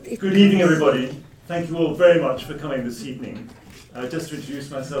Good evening, everybody. Thank you all very much for coming this evening. Just to introduce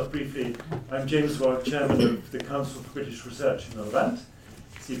myself briefly, I'm James Wark, Chairman of the Council for British Research in the Levant,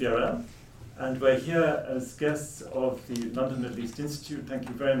 CBRL, and we're here as guests of the London Middle East Institute. Thank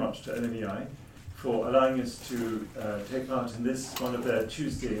you very much to LMEI for allowing us to take part in this, one of their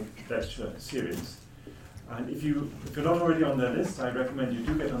Tuesday lecture series. And if you're not already on their list, I recommend you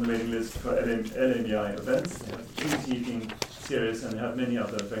do get on the mailing list for LMEI events. They have the Tuesday evening series and they have many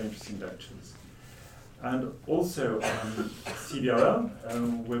other very interesting lectures. And also CBRL,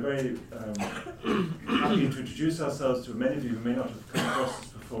 we're very happy to introduce ourselves to many of you who may not have come across us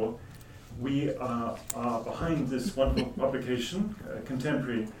before. We are behind this wonderful publication,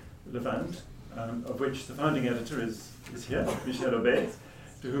 Contemporary Levant, of which the founding editor is here, Michelle Obey,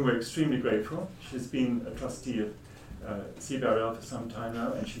 to whom we're extremely grateful. She's been a trustee of CBRL for some time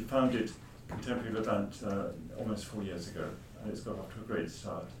now, and she founded Contemporary Levant almost 4 years ago, and it's got off to a great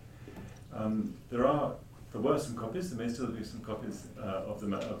start. There were some copies, there may still be some copies of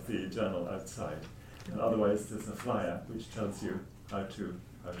the journal outside, and otherwise there's a flyer which tells you how to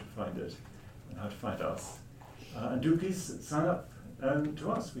find it and how to find us. And do please sign up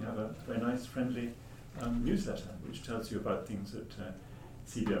to us. We have a very nice, friendly newsletter which tells you about things that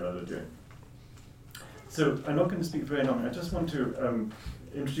CBRL are doing. So I'm not going to speak very long. I just want to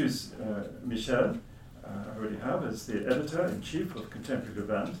introduce Michelle, I already have, as the editor-in-chief of Contemporary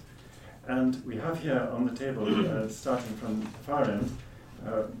Levant. And we have here on the table, starting from the far end,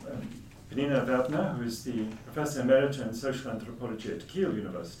 Penina Werbner, who is the Professor Emerita in Social Anthropology at Kiel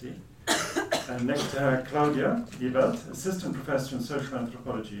University. And next to her, Claudia Liebert, Assistant Professor in Social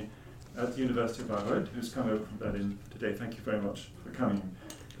Anthropology at the University of Bayreuth, who's come over from Berlin today. Thank you very much for coming,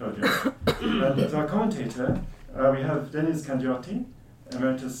 Claudia. And as our commentator, we have Denis Candiotti,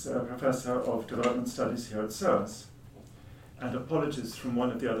 Emeritus Professor of Development Studies here at SOAS, and apologies from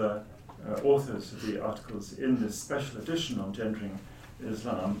one of the other authors of the articles in this special edition on gendering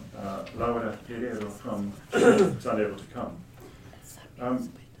Islam, Laura Pereiro from who's unable to come.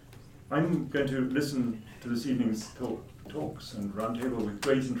 I'm going to listen to this evening's talks and roundtable with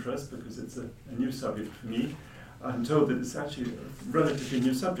great interest because it's a new subject for me. I'm told that it's actually a relatively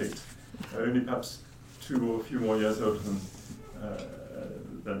new subject, only perhaps 2 or a few more years older than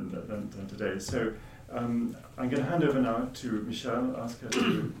today. So I'm going to hand over now to Michelle, ask her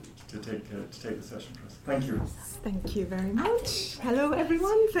to take the session for us. Thank you. Thank you very much. Hello,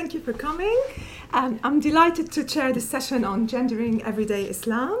 everyone. Thank you for coming. I'm delighted to chair this session on gendering everyday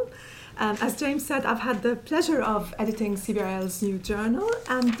Islam. As James said, I've had the pleasure of editing CBRL's new journal,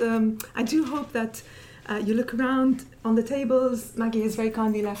 and I do hope that you look around on the tables. Maggie has very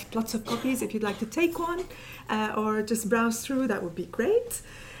kindly left lots of copies. If you'd like to take one or just browse through, that would be great.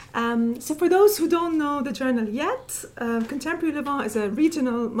 So for those who don't know the journal yet, Contemporary Levant is a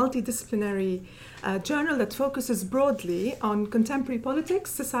regional multidisciplinary journal that focuses broadly on contemporary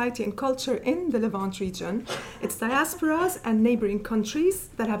politics, society and culture in the Levant region, its diasporas and neighboring countries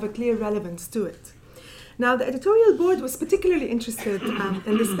that have a clear relevance to it. Now, the editorial board was particularly interested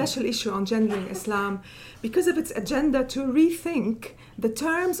in this special issue on gendering Islam because of its agenda to rethink the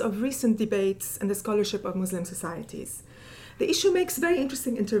terms of recent debates in the scholarship of Muslim societies. The issue makes very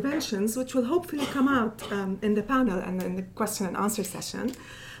interesting interventions, which will hopefully come out in the panel and in the question and answer session.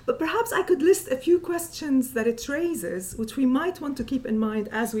 But perhaps I could list a few questions that it raises, which we might want to keep in mind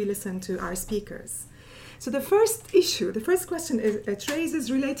as we listen to our speakers. So the first question it raises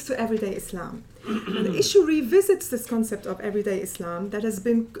relates to everyday Islam. And the issue revisits this concept of everyday Islam that has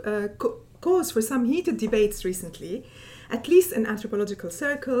been cause for some heated debates recently, at least in anthropological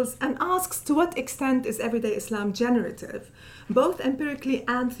circles, and asks to what extent is everyday Islam generative, both empirically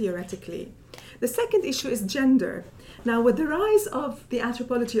and theoretically. The second issue is gender. Now, with the rise of the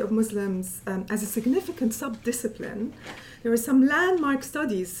anthropology of Muslims as a significant subdiscipline, there are some landmark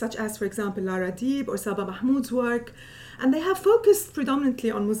studies, such as, for example, Lara Deeb or Saba Mahmoud's work, and they have focused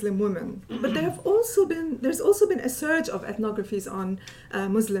predominantly on Muslim women. But there's also been a surge of ethnographies on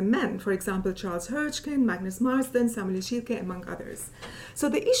Muslim men, for example, Charles Hirschkin, Magnus Marsden, Samuel Schilke, among others. So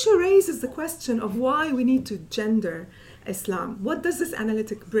the issue raises the question of why we need to gender Islam. What does this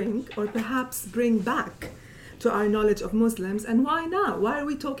analytic bring, or perhaps bring back to our knowledge of Muslims, and why now? Why are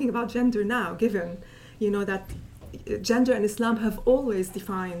we talking about gender now, given that gender and Islam have always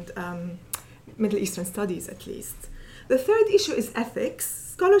defined Middle Eastern studies, at least? The third issue is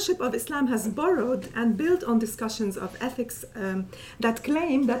ethics. Scholarship of Islam has borrowed and built on discussions of ethics that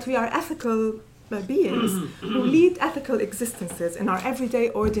claim that we are ethical beings who lead ethical existences in our everyday,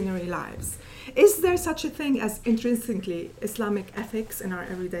 ordinary lives. Is there such a thing as intrinsically Islamic ethics in our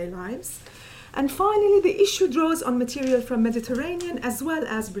everyday lives? And finally, the issue draws on material from Mediterranean as well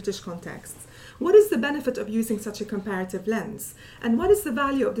as British contexts. What is the benefit of using such a comparative lens? And what is the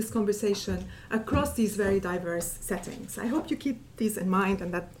value of this conversation across these very diverse settings? I hope you keep these in mind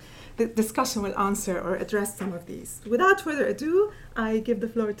and that the discussion will answer or address some of these. Without further ado, I give the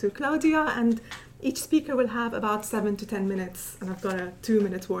floor to Claudia, and each speaker will have about 7 to 10 minutes, and I've got a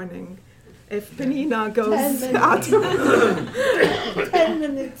 2-minute warning if Penina goes out. 10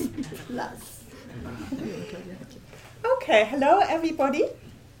 minutes plus. Okay, hello everybody.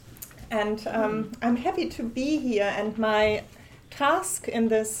 And I'm happy to be here, and my task in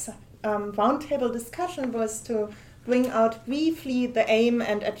this roundtable discussion was to bring out briefly the aim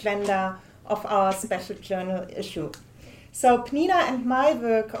and agenda of our special journal issue. So Penina and my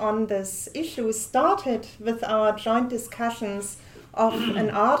work on this issue started with our joint discussions of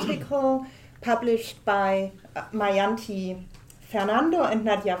an article published by Mayanti Fernando and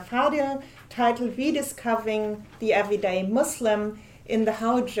Nadia Fadil titled Rediscovering the Everyday Muslim in the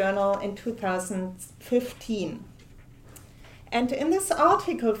How Journal in 2015. And in this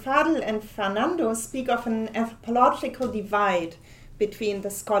article, Fadil and Fernando speak of an anthropological divide between the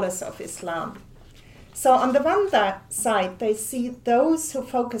scholars of Islam. So on the one side, they see those who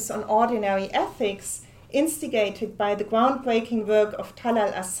focus on ordinary ethics, instigated by the groundbreaking work of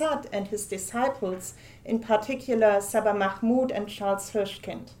Talal Asad and his disciples, in particular Saba Mahmoud and Charles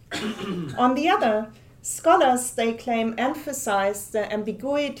Hirschkind. On the other, scholars, they claim, emphasize the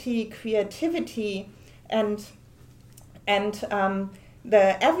ambiguity, creativity, and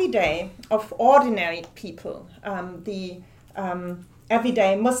the everyday of ordinary people, the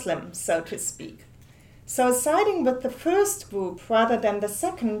everyday Muslim, so to speak. So siding with the first group rather than the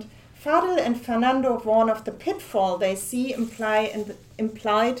second, Fadil and Fernando warn of the pitfall they see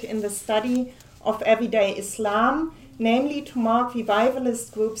implied in the study of everyday Islam, namely to mark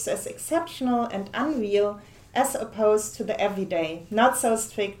revivalist groups as exceptional and unreal as opposed to the everyday, not so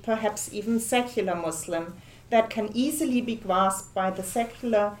strict, perhaps even secular Muslim, that can easily be grasped by the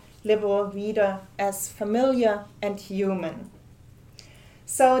secular liberal reader as familiar and human.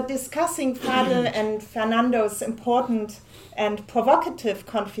 So discussing Fadil and Fernando's important and provocative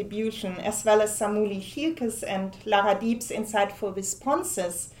contribution, as well as Samuli Shirkes and Lara Dieb's insightful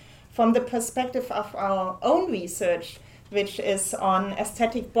responses from the perspective of our own research, which is on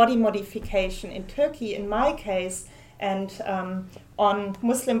aesthetic body modification in Turkey in my case, and on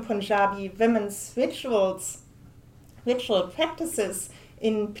Muslim Punjabi women's ritual practices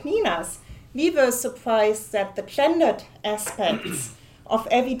in Penina's, we were surprised that the gendered aspects of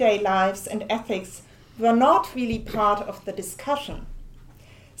everyday lives and ethics were not really part of the discussion.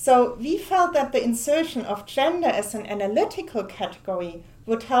 So we felt that the insertion of gender as an analytical category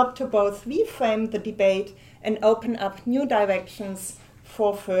would help to both reframe the debate and open up new directions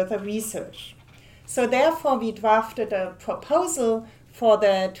for further research. So therefore we drafted a proposal for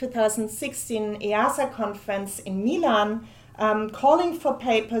the 2016 EASA conference in Milan, calling for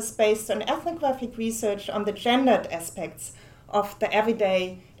papers based on ethnographic research on the gendered aspects of the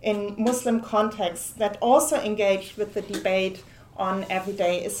everyday in Muslim contexts that also engaged with the debate on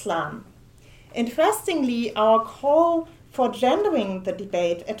everyday Islam. Interestingly, our call for gendering the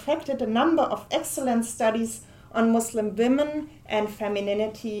debate attracted a number of excellent studies on Muslim women and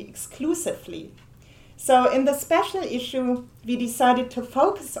femininity exclusively. So in the special issue, we decided to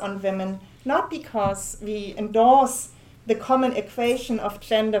focus on women, not because we endorse the common equation of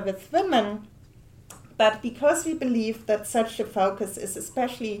gender with women, but because we believe that such a focus is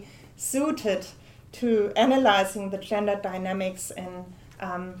especially suited to analyzing the gender dynamics in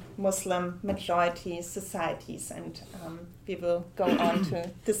Muslim majority societies, and we will go on to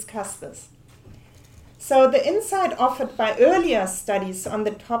discuss this. So the insight offered by earlier studies on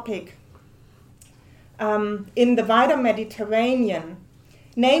the topic in the wider Mediterranean,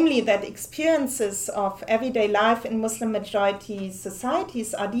 namely that experiences of everyday life in Muslim majority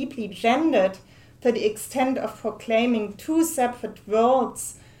societies are deeply gendered to the extent of proclaiming two separate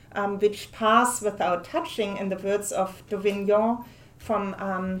worlds which pass without touching, in the words of Dauvignon from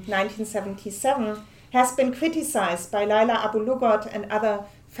 1977, has been criticized by Laila Abou-Lugod and other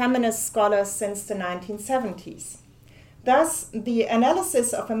feminist scholars since the 1970s. Thus, the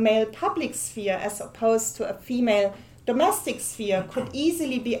analysis of a male public sphere as opposed to a female domestic sphere could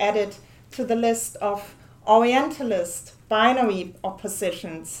easily be added to the list of Orientalist binary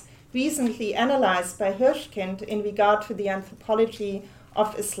oppositions recently analyzed by Hirschkind in regard to the anthropology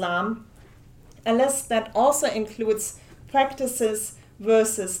of Islam, a list that also includes practices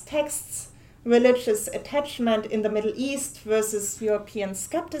versus texts, religious attachment in the Middle East versus European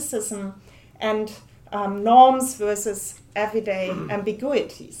skepticism, and norms versus everyday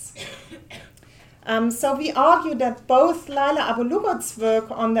ambiguities. So we argue that both Laila Abu-Lughod's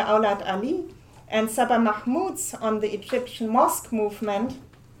work on the Awlad Ali and Saba Mahmoud's on the Egyptian mosque movement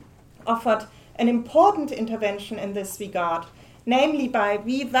offered an important intervention in this regard, namely by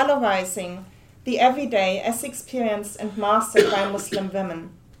revalorizing the everyday as experienced and mastered by Muslim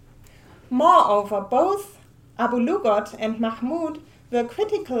women. Moreover, both Abu-Lughod and Mahmoud were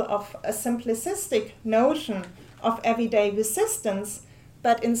critical of a simplistic notion of everyday resistance,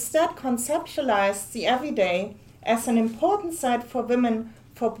 but instead conceptualized the everyday as an important site for women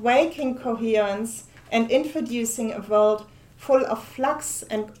for breaking coherence and introducing a world full of flux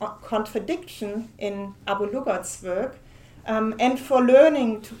and contradiction in Abu-Lughod's work, and for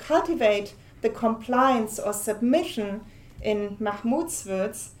learning to cultivate the compliance or submission, in Mahmoud's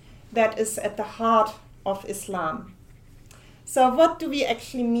words, that is at the heart of Islam. So what do we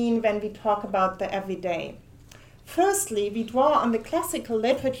actually mean when we talk about the everyday? Firstly, we draw on the classical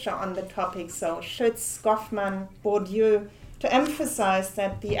literature on the topic, so Schütz, Goffman, Bourdieu, to emphasize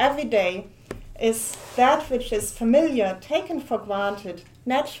that the everyday is that which is familiar, taken for granted,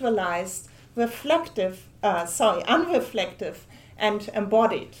 naturalized, unreflective, and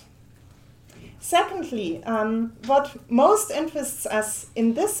embodied. Secondly, what most interests us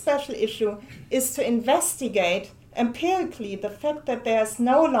in this special issue is to investigate empirically the fact that there is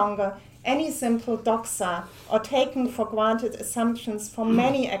no longer any simple doxa or taken for granted assumptions for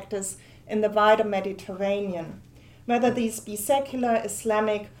many actors in the wider Mediterranean, whether these be secular,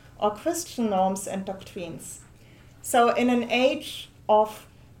 Islamic, or Christian norms and doctrines. So in an age of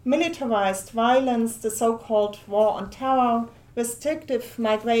militarized violence, the so-called war on terror, restrictive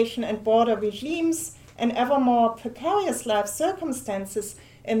migration and border regimes, and ever more precarious life circumstances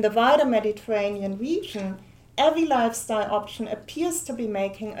in the wider Mediterranean region, every lifestyle option appears to be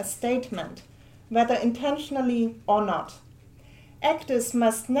making a statement, whether intentionally or not. Actors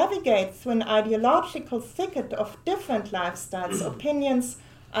must navigate through an ideological thicket of different lifestyles, opinions,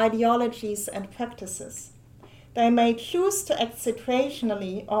 ideologies, and practices. They may choose to act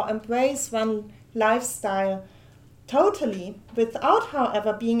situationally or embrace one lifestyle totally, without,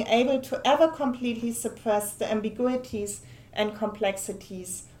 however, being able to ever completely suppress the ambiguities and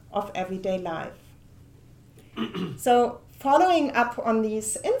complexities of everyday life. So, following up on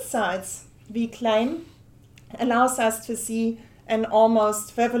these insights, we claim, allows us to see an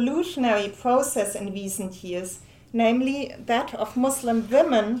almost revolutionary process in recent years, namely that of Muslim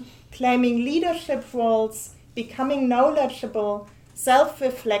women claiming leadership roles, becoming knowledgeable,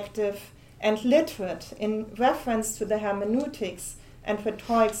 self-reflective, and literate in reference to the hermeneutics and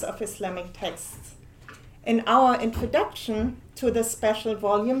rhetorics of Islamic texts. In our introduction to this special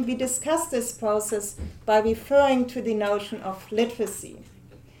volume, we discuss this process by referring to the notion of literacy.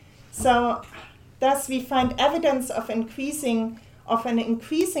 So, thus we find evidence of an increasing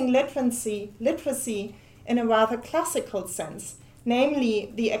literacy in a rather classical sense,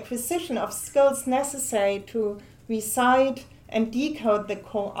 namely the acquisition of skills necessary to recite and decode the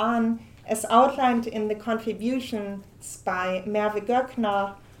Quran, as outlined in the contributions by Merve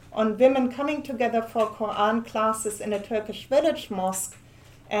Göknar on women coming together for Quran classes in a Turkish village mosque,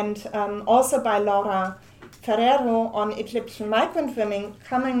 and also by Laura Ferrero on Egyptian migrant women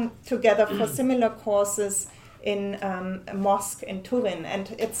coming together for similar courses in a mosque in Turin.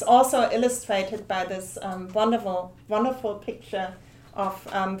 And it's also illustrated by this wonderful picture of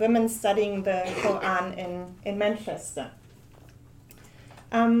women studying the Quran in Manchester.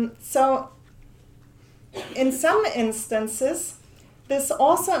 So, in some instances, this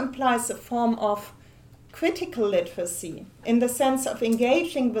also implies a form of critical literacy, in the sense of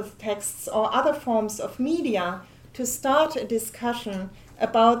engaging with texts or other forms of media to start a discussion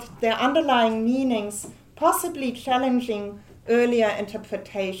about their underlying meanings, possibly challenging earlier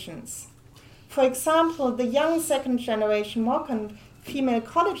interpretations. For example, the young second-generation Moroccan female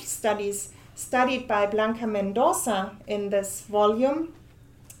college studies studied by Blanca Mendoza in this volume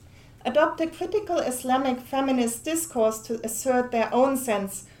adopt a critical Islamic feminist discourse to assert their own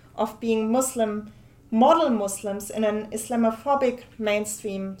sense of being Muslim, model Muslims in an Islamophobic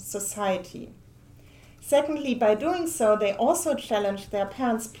mainstream society. Secondly, by doing so, they also challenge their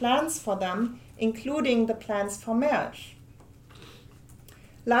parents' plans for them, including the plans for marriage.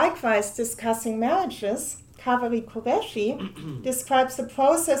 Likewise, discussing marriages, Kaveri Qureshi describes the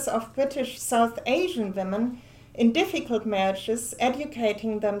process of British South Asian women in difficult marriages,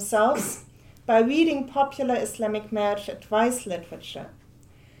 educating themselves by reading popular Islamic marriage advice literature.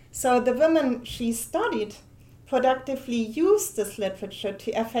 So the women she studied productively used this literature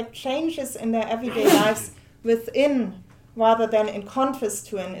to effect changes in their everyday lives within, rather than in contrast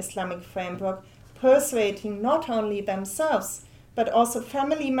to an Islamic framework, persuading not only themselves, but also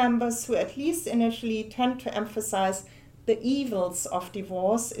family members who at least initially tend to emphasize the evils of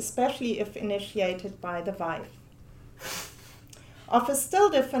divorce, especially if initiated by the wife. Of a still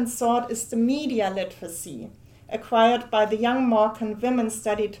different sort is the media literacy acquired by the young Moroccan women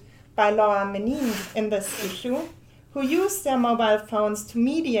studied by Laura Menin in this issue, who use their mobile phones to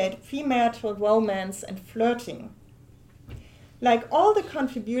mediate premarital romance and flirting. Like all the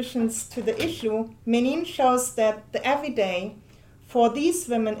contributions to the issue, Menin shows that the everyday for these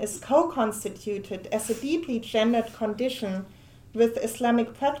women is co-constituted as a deeply gendered condition with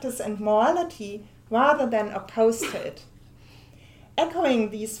Islamic practice and morality rather than opposed to it. Echoing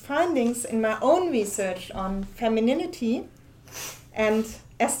these findings in my own research on femininity and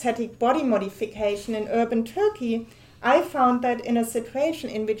aesthetic body modification in urban Turkey, I found that in a situation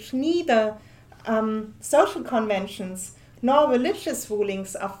in which neither social conventions nor religious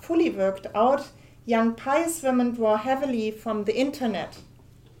rulings are fully worked out, young pious women draw heavily from the internet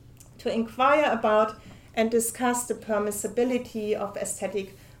to inquire about and discuss the permissibility of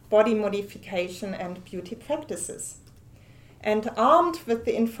aesthetic body modification and beauty practices. And armed with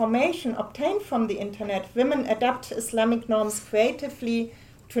the information obtained from the internet, women adapt Islamic norms creatively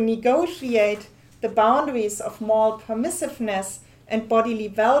to negotiate the boundaries of moral permissiveness and bodily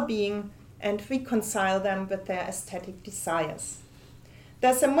well-being and reconcile them with their aesthetic desires.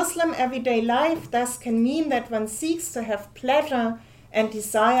 Thus, a Muslim everyday life thus can mean that one seeks to have pleasure and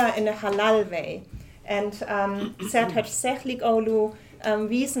desire in a halal way. And Sertaç Sertlikoğlu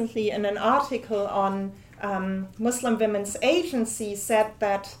recently in an article on Muslim Women's Agency said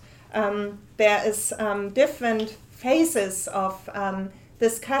that there is different phases of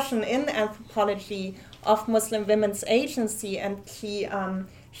discussion in anthropology of Muslim Women's Agency, and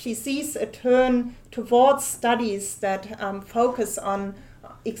she sees a turn towards studies that focus on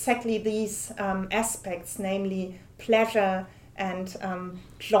exactly these aspects, namely pleasure and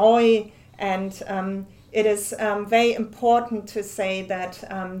joy, and it is very important to say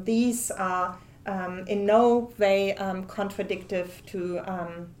that these are in no way contradictory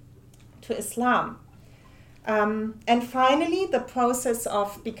to Islam. And finally, the process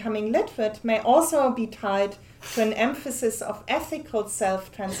of becoming literate may also be tied to an emphasis of ethical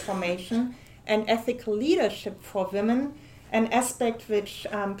self-transformation and ethical leadership for women, an aspect which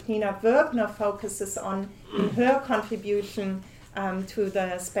Pnina Wöbner focuses on in her contribution to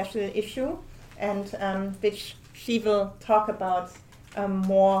the special issue, and which she will talk about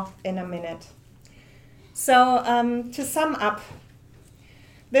more in a minute. So to sum up,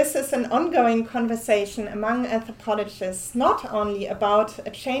 this is an ongoing conversation among anthropologists, not only about a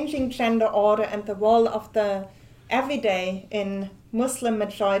changing gender order and the role of the everyday in Muslim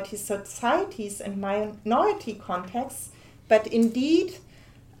majority societies and minority contexts, but indeed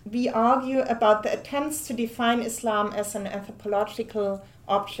we argue about the attempts to define Islam as an anthropological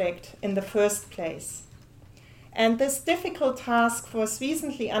object in the first place. And this difficult task was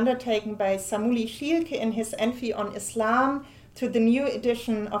recently undertaken by Samuli Schielke in his entry on Islam to the new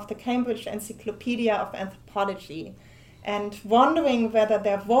edition of the Cambridge Encyclopedia of Anthropology, and wondering whether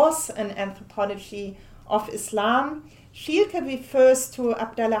there was an anthropology of Islam, Schielke refers to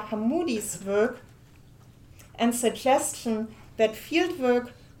Abdallah Hamoudi's work and suggestion that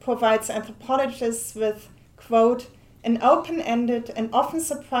fieldwork provides anthropologists with, quote, an open-ended and often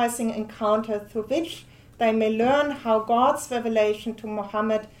surprising encounter through which they may learn how God's revelation to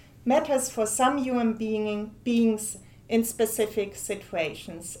Muhammad matters for some human beings in specific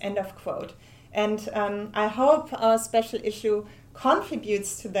situations, end of quote. And I hope our special issue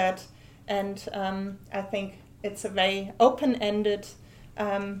contributes to that, and I think it's a very open-ended,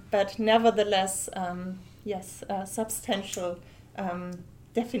 but nevertheless, substantial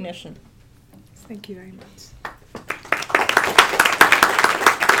definition. Thank you very much.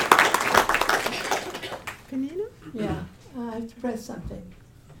 Pnina? Yeah, I have to press something.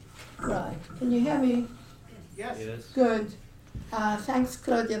 Right. Can you hear me? Yes. Good. Thanks,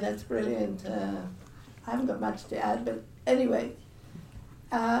 Claudia. That's brilliant. I haven't got much to add, but anyway,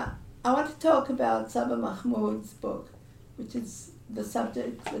 I want to talk about Saba Mahmood's book, which is the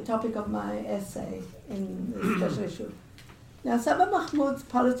topic of my essay in the special issue. Now, Saba Mahmood's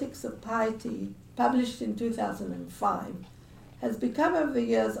Politics of Piety, published in 2005, has become over the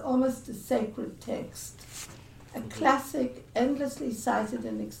years almost a sacred text, a classic endlessly cited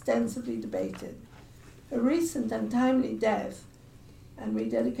and extensively debated. Her recent and timely death, and we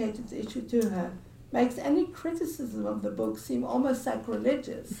dedicated the issue to her, makes any criticism of the book seem almost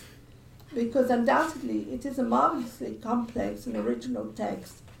sacrilegious, because undoubtedly it is a marvelously complex and original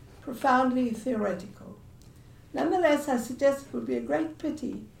text, profoundly theoretical. Nonetheless, I suggest it would be a great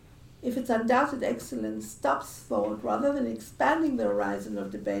pity if its undoubted excellence stops thought rather than expanding the horizon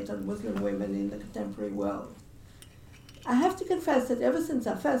of debate on Muslim women in the contemporary world. I have to confess that ever since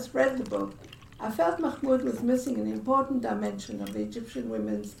I first read the book, I felt Mahmoud was missing an important dimension of the Egyptian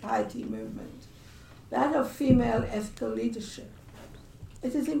women's piety movement, that of female ethical leadership.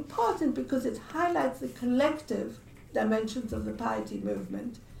 It is important because it highlights the collective dimensions of the piety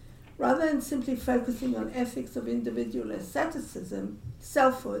movement, rather than simply focusing on ethics of individual asceticism,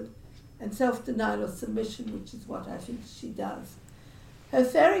 selfhood, and self-denial or submission, which is what I think she does. Her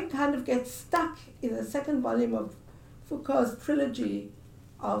theory kind of gets stuck in the second volume of Foucault's trilogy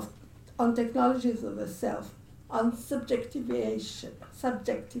on technologies of the self, on subjectivation,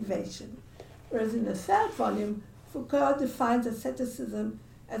 whereas in the third volume, Foucault defines asceticism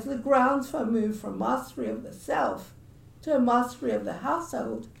as the grounds for a move from mastery of the self to a mastery of the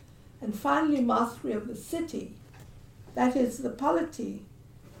household, and finally mastery of the city, that is, the polity,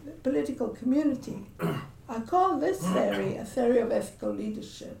 the political community. I call this theory a theory of ethical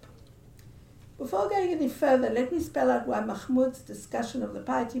leadership. Before going any further, let me spell out why Mahmoud's discussion of the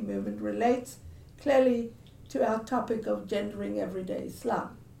piety movement relates clearly to our topic of gendering everyday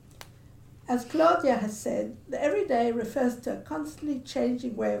Islam. As Claudia has said, the everyday refers to a constantly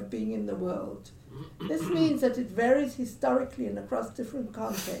changing way of being in the world. This means that it varies historically and across different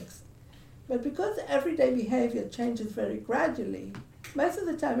contexts. But because everyday behavior changes very gradually, most of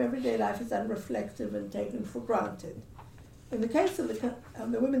the time everyday life is unreflective and taken for granted. In the case of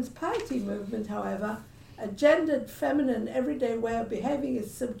the women's piety movement, however, a gendered, feminine, everyday way of behaving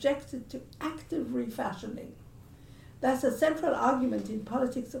is subjected to active refashioning. Thus, a central argument in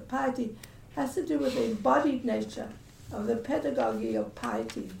politics of piety has to do with the embodied nature of the pedagogy of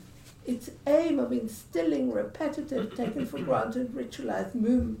piety, its aim of instilling repetitive, taken for granted, ritualized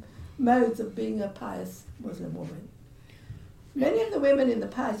modes of being a pious Muslim woman. Many of the women in the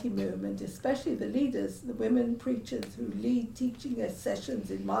piety movement, especially the leaders, the women preachers who lead teaching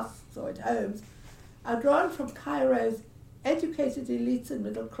sessions in mosques or at homes, are drawn from Cairo's educated elites and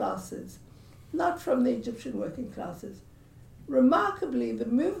middle classes, not from the Egyptian working classes. Remarkably, the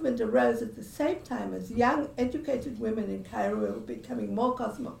movement arose at the same time as young, educated women in Cairo were becoming more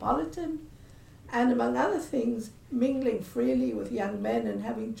cosmopolitan and, among other things, mingling freely with young men and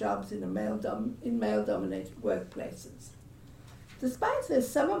having jobs in male-dominated workplaces. Despite this,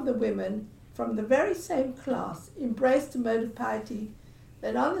 some of the women from the very same class embraced a mode of piety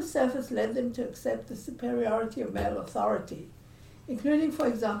that on the surface led them to accept the superiority of male authority, including, for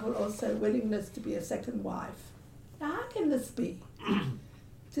example, also willingness to be a second wife. Now, how can this be?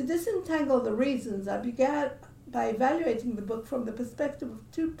 To disentangle the reasons, I began by evaluating the book from the perspective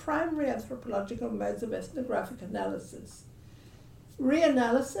of two primary anthropological modes of ethnographic analysis: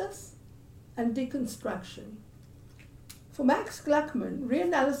 reanalysis and deconstruction. For Max Gluckman,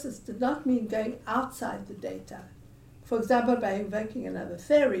 reanalysis did not mean going outside the data, for example, by invoking another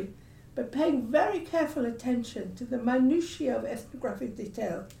theory, but paying very careful attention to the minutiae of ethnographic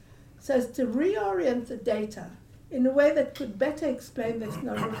detail so as to reorient the data in a way that could better explain the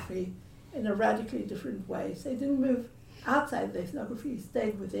ethnography in a radically different way. So he didn't move outside the ethnography, he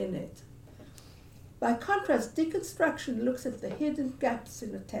stayed within it. By contrast, deconstruction looks at the hidden gaps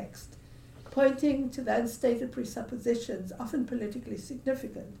in a text, pointing to the unstated presuppositions, often politically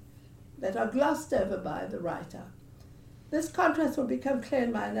significant, that are glossed over by the writer. This contrast will become clear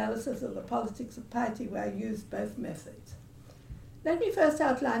in my analysis of the politics of piety, where I use both methods. Let me first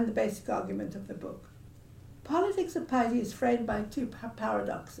outline the basic argument of the book. Politics of piety is framed by two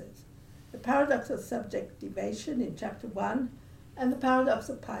paradoxes: the paradox of subjectivation in Chapter 1 and the paradox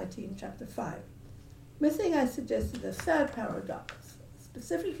of piety in Chapter 5. Missing, I suggested, a third paradox,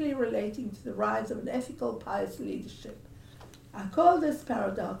 specifically relating to the rise of an ethical, pious leadership. I call this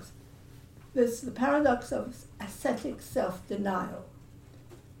paradox the paradox of ascetic self-denial.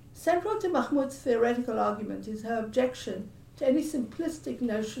 Central to Mahmoud's theoretical argument is her objection to any simplistic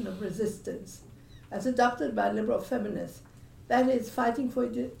notion of resistance, as adopted by liberal feminists, that is, fighting for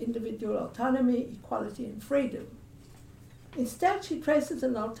individual autonomy, equality, and freedom. Instead, she traces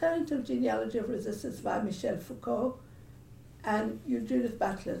an alternative genealogy of resistance via Michel Foucault and Judith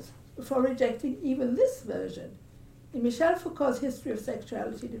Butler's, before rejecting even this version. In Michel Foucault's History of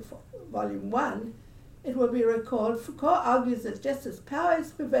Sexuality, Volume 1, it will be recalled, Foucault argues that just as power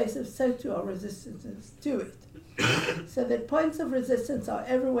is pervasive, so too are resistances to it, so that points of resistance are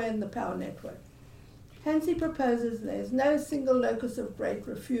everywhere in the power network. Hence he proposes there is no single locus of great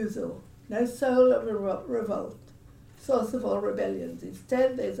refusal, no soul of revolt, source of all rebellions.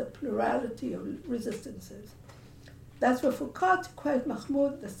 Instead, there is a plurality of resistances. Thus, for Foucault, to quote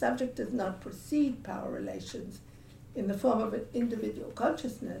Mahmoud, the subject does not precede power relations in the form of an individual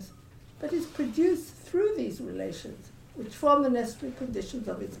consciousness, but is produced through these relations, which form the necessary conditions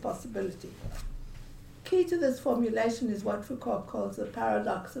of its possibility. Key to this formulation is what Foucault calls the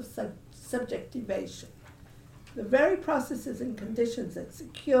paradox of subjectivation. The very processes and conditions that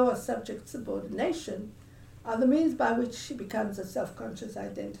secure subject subordination are the means by which she becomes a self-conscious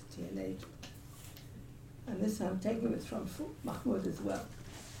identity and agent. And this I'm taking this from Mahmoud as well.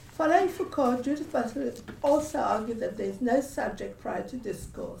 Following Foucault, Judith Butler also argued that there is no subject prior to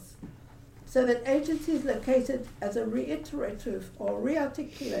discourse, so that agency is located as a reiterative or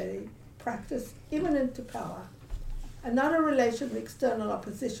rearticulating practice immanent to power, and not a relation of external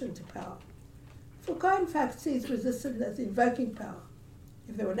opposition to power. Foucault, in fact, sees resistance as invoking power.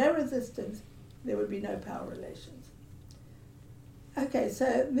 If there were no resistance, there would be no power relations. Okay,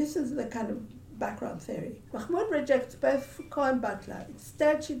 so this is the kind of background theory. Mahmoud rejects both Foucault and Butler.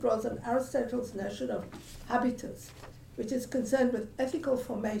 Instead, she draws on Aristotle's notion of habitus, which is concerned with ethical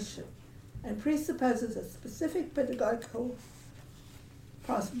formation and presupposes a specific pedagogical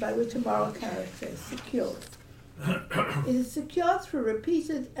process by which a moral character is secured. It is secured through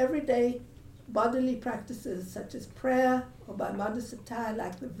repeated, everyday bodily practices such as prayer or by modest attire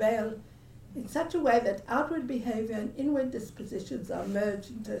like the veil, in such a way that outward behavior and inward dispositions are merged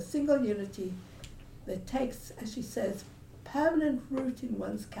into a single unity that takes, as she says, permanent root in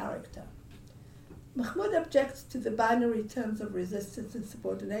one's character. Mahmoud objects to the binary terms of resistance and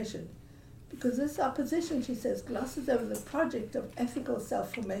subordination because this opposition, she says, glosses over the project of ethical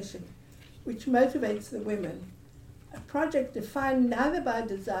self-formation, which motivates the women, a project defined neither by a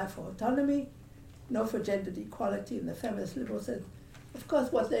desire for autonomy nor for gendered equality in the feminist liberal sense. Of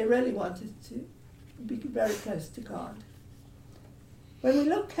course, what they really want is to be very close to God. When we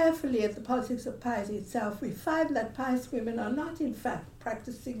look carefully at the politics of piety itself, we find that pious women are not, in fact,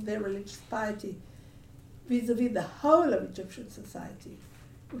 practicing their religious piety vis-à-vis the whole of Egyptian society,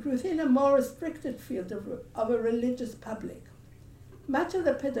 but within a more restricted field of a religious public. Much of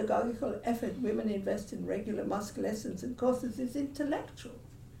the pedagogical effort women invest in regular mosque lessons and courses is intellectual.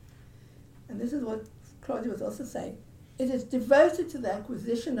 And this is what Claudia was also saying. It is devoted to the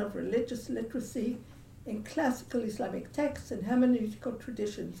acquisition of religious literacy in classical Islamic texts and hermeneutical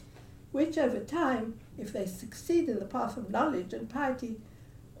traditions, which over time, if they succeed in the path of knowledge and piety,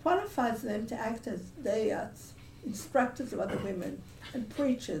 qualifies them to act as dayats, instructors of other women, and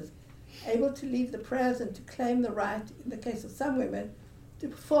preachers, able to lead the prayers and to claim the right, in the case of some women, to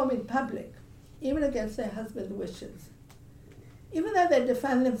perform in public, even against their husband's wishes. Even though they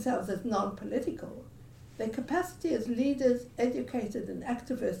define themselves as non-political, their capacity as leaders, educators, and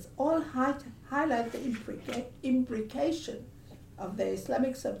activists all highlight the imbrication of their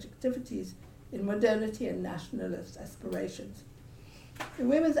Islamic subjectivities in modernity and nationalist aspirations. The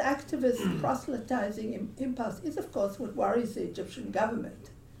women's activist proselytizing impulse is, of course, what worries the Egyptian government,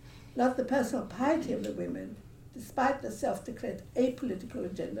 not the personal piety of the women, despite the self-declared apolitical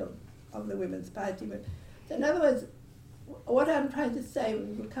agenda of the women's piety movement. So in other words, what I'm trying to say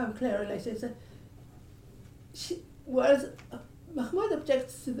will become clearer later is that whereas Mahmoud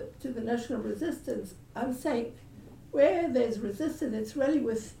objects to the notion of resistance, I'm saying where there's resistance, it's really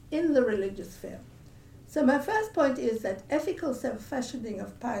within the religious sphere. So my first point is that ethical self-fashioning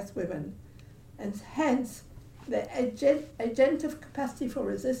of pious women, and hence the agentive capacity for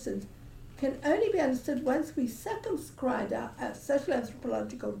resistance, can only be understood once we circumscribe our social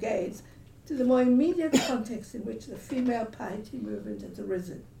anthropological gaze to the more immediate context in which the female piety movement has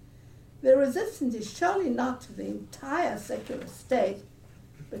arisen. The resistance is surely not to the entire secular state,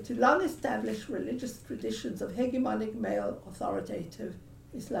 but to long-established religious traditions of hegemonic male authoritative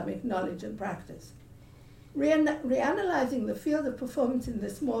Islamic knowledge and practice. Reanalyzing the field of performance in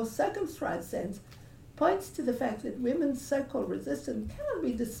this more circumscribed sense points to the fact that women's so-called resistance cannot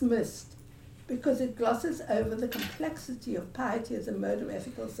be dismissed because it glosses over the complexity of piety as a mode of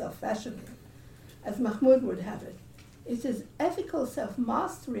ethical self-fashioning, as Mahmoud would have it. It is ethical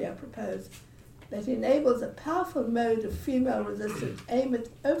self-mastery, I propose, that enables a powerful mode of female resistance aimed at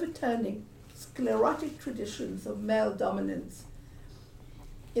overturning sclerotic traditions of male dominance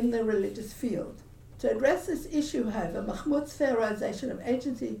in the religious field. To address this issue, however, Mahmoud's theorization of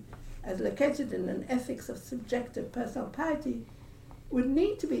agency as located in an ethics of subjective personal piety would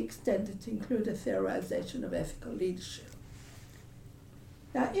need to be extended to include a theorization of ethical leadership.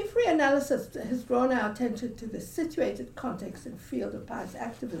 Now, if reanalysis has drawn our attention to the situated context and field of pious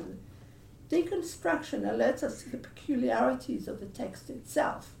activism, deconstruction alerts us to the peculiarities of the text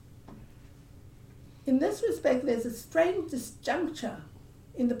itself. In this respect, there's a strange disjuncture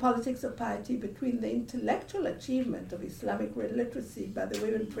in the politics of piety between the intellectual achievement of Islamic literacy by the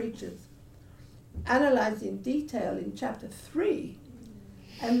women preachers, analyzed in detail in chapter 3,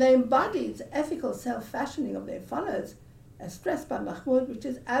 and they embodied the ethical self-fashioning of their followers, as stressed by Mahmoud, which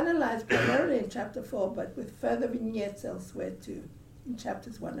is analysed primarily in chapter 4, but with further vignettes elsewhere too, in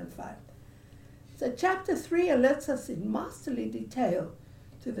chapters 1 and 5. So chapter 3 alerts us in masterly detail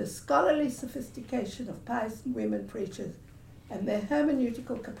to the scholarly sophistication of pious women preachers and their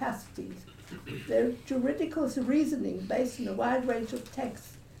hermeneutical capacities, their juridical reasoning based on a wide range of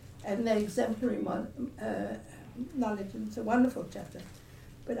texts, and their exemplary knowledge. And it's a wonderful chapter.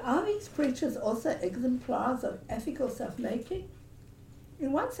 But are these preachers also exemplars of ethical self-making?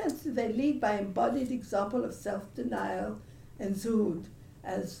 In what sense do they lead by embodied example of self-denial and zuhud,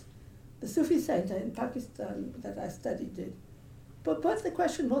 as the Sufi center in Pakistan that I studied did? But put the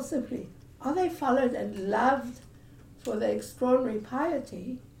question more simply, are they followed and loved for their extraordinary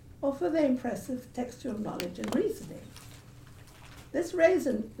piety or for their impressive textual knowledge and reasoning? This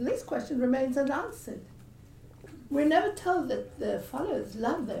question remains unanswered. We're never told that the followers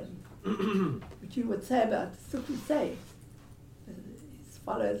love them, which you would say about Sufi Sayyid. His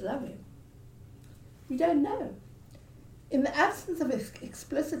followers love him. We don't know. In the absence of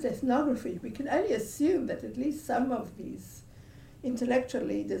explicit ethnography, we can only assume that at least some of these intellectual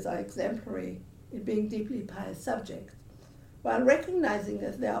leaders are exemplary in being deeply pious subjects, while recognizing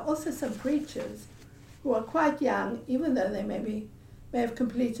that there are also some preachers who are quite young, even though they may have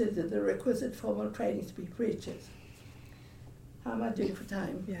completed the requisite formal training to be preachers. How am I doing for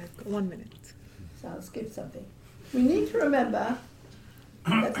time? Yeah, 1 minute. So I'll skip something. We need to remember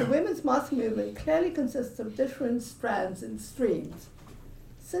that the women's mass movement clearly consists of different strands and streams.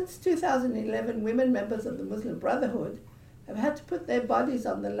 Since 2011, women members of the Muslim Brotherhood have had to put their bodies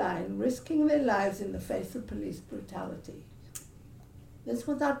on the line, risking their lives in the face of police brutality. This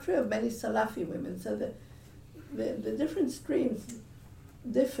was not true of many Salafi women, so the different streams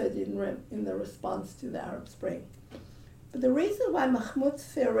differed in the response to the Arab Spring. But the reason why Mahmoud's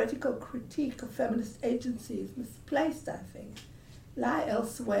theoretical critique of feminist agency is misplaced, I think, lie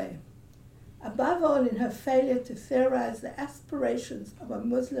elsewhere. Above all, in her failure to theorize the aspirations of a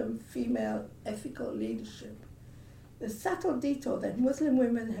Muslim female ethical leadership. The subtle detour that Muslim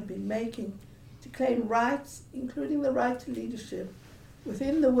women have been making to claim rights, including the right to leadership,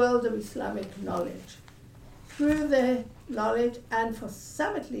 within the world of Islamic knowledge, through their knowledge and, for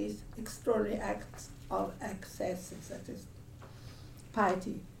some at least, extraordinary acts of access, such as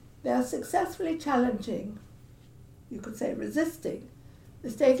piety. They are successfully challenging, you could say resisting, the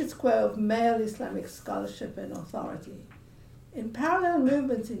status quo of male Islamic scholarship and authority. In parallel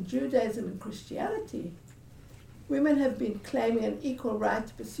movements in Judaism and Christianity, women have been claiming an equal right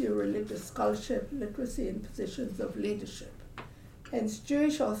to pursue religious scholarship, literacy, and positions of leadership. Hence,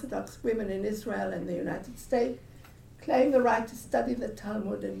 Jewish Orthodox women in Israel and the United States claim the right to study the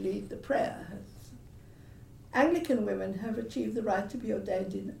Talmud and lead the prayer. Anglican women have achieved the right to be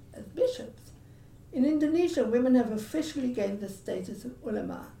ordained as bishops. In Indonesia, women have officially gained the status of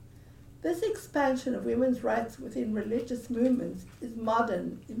ulama. This expansion of women's rights within religious movements is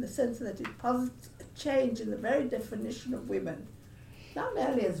modern in the sense that it posits a change in the very definition of women, not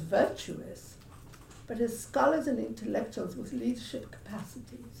merely as virtuous, but as scholars and intellectuals with leadership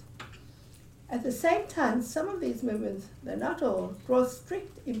capacities. At the same time, some of these movements, though not all, draw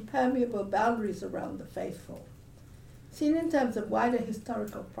strict, impermeable boundaries around the faithful. Seen in terms of wider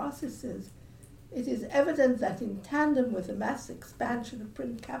historical processes, it is evident that in tandem with the mass expansion of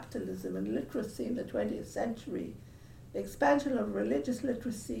print capitalism and literacy in the 20th century, the expansion of religious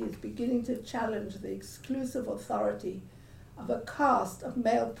literacy is beginning to challenge the exclusive authority of a caste of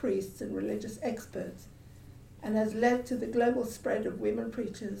male priests and religious experts, and has led to the global spread of women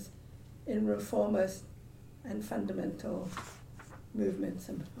preachers in reformist and fundamental movements,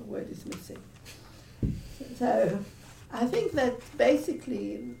 and a word is missing. So I think that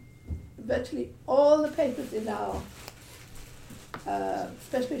basically virtually all the papers in our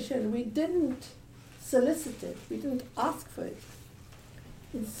special edition, we didn't solicit it, we didn't ask for it.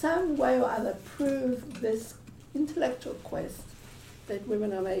 In some way or other prove this intellectual quest that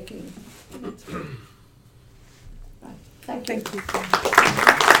women are making. Right. Thank you. Thank you.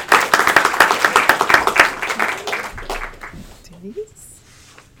 Denise?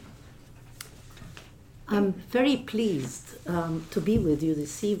 I'm very pleased to be with you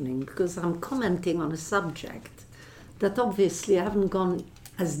this evening because I'm commenting on a subject that obviously I haven't gone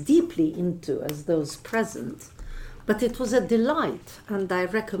as deeply into as those present, but it was a delight, and I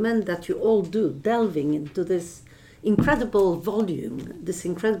recommend that you all do, delving into this incredible volume, this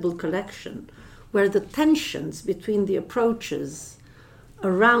incredible collection, where the tensions between the approaches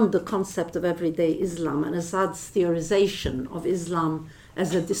around the concept of everyday Islam and Assad's theorization of Islam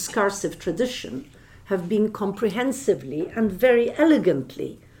as a discursive tradition have been comprehensively and very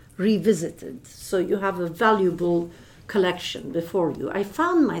elegantly revisited. So you have a valuable collection before you. I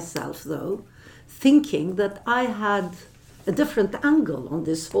found myself, though, thinking that I had a different angle on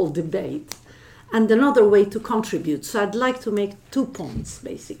this whole debate and another way to contribute. So I'd like to make 2 points,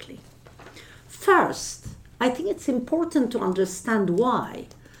 basically. First, I think it's important to understand why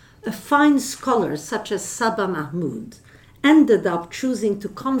a fine scholar such as Saba Mahmood ended up choosing to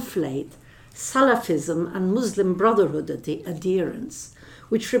conflate Salafism and Muslim Brotherhood adherence,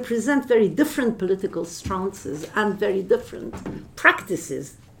 which represent very different political stances and very different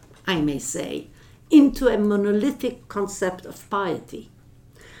practices, I may say, into a monolithic concept of piety.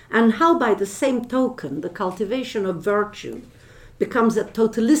 And how, by the same token, the cultivation of virtue becomes a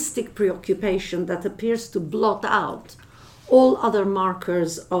totalistic preoccupation that appears to blot out all other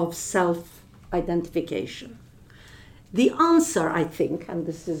markers of self-identification. The answer, I think, and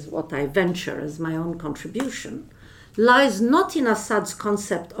this is what I venture as my own contribution, lies not in Assad's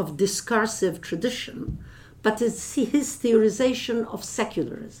concept of discursive tradition, but in his theorization of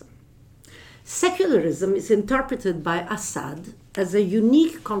secularism. Secularism is interpreted by Assad as a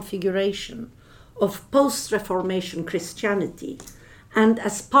unique configuration of post-Reformation Christianity and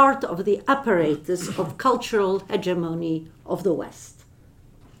as part of the apparatus of cultural hegemony of the West.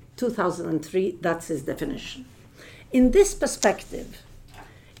 2003, that's his definition. In this perspective,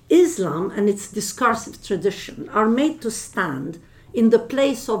 Islam and its discursive tradition are made to stand in the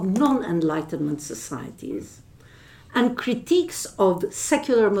place of non-Enlightenment societies, and critiques of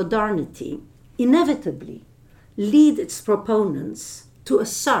secular modernity inevitably lead its proponents to a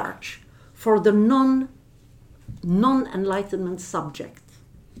search for the non-Enlightenment subject.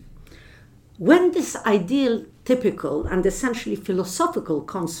 When this ideal, typical, and essentially philosophical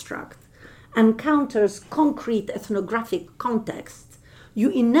construct encounters concrete ethnographic context, you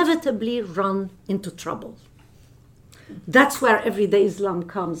inevitably run into trouble. That's where everyday Islam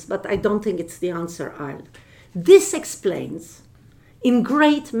comes, but I don't think it's the answer either. This explains, in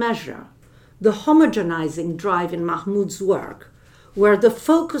great measure, the homogenizing drive in Mahmoud's work, where the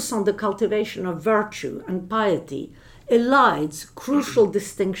focus on the cultivation of virtue and piety elides crucial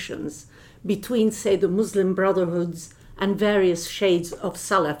distinctions between, say, the Muslim Brotherhoods and various shades of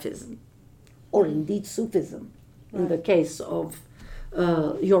Salafism, or indeed Sufism, in the case of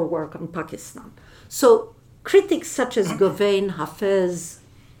your work on Pakistan. So critics such as Govain, Hafez,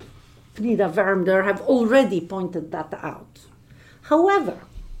 Frida Vermder have already pointed that out. However,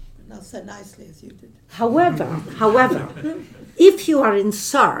 Not so nicely as you did. However, if you are in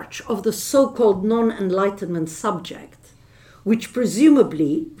search of the so-called non-Enlightenment subject, which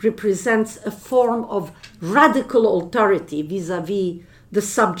presumably represents a form of radical alterity vis-à-vis the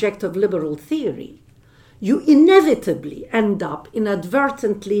subject of liberal theory, you inevitably end up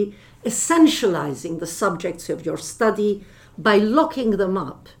inadvertently essentializing the subjects of your study by locking them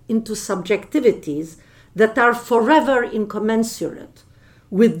up into subjectivities that are forever incommensurate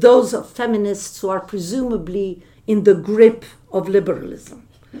with those of feminists who are presumably in the grip of liberalism,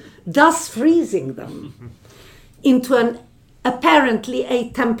 thus freezing them into an apparently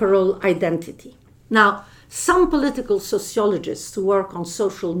atemporal identity. Now, some political sociologists who work on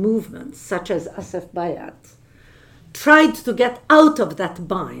social movements, such as Asef Bayat, tried to get out of that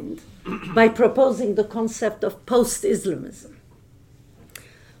bind by proposing the concept of post-Islamism,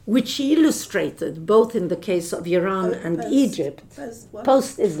 which he illustrated both in the case of Iran and Egypt.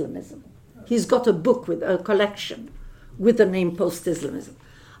 Post-Islamism. He's got a book with a collection with the name Post-Islamism.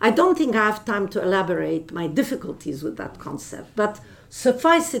 I don't think I have time to elaborate my difficulties with that concept, but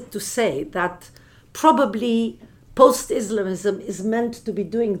suffice it to say that probably post-Islamism is meant to be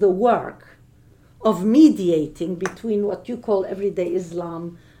doing the work of mediating between what you call everyday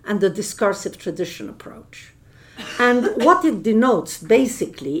Islam and the discursive tradition approach. And what it denotes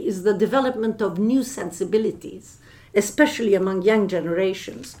basically is the development of new sensibilities, especially among young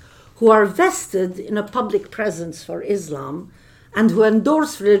generations, who are vested in a public presence for Islam and who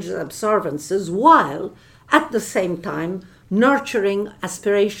endorse religious observances while, at the same time, nurturing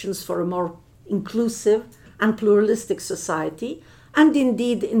aspirations for a more inclusive and pluralistic society, and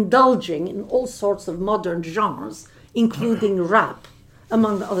indeed indulging in all sorts of modern genres, including rap,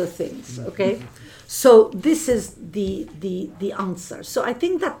 among other things, okay? So this is the answer. So I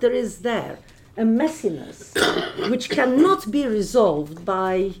think that there is there a messiness which cannot be resolved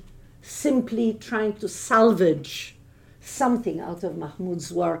by simply trying to salvage something out of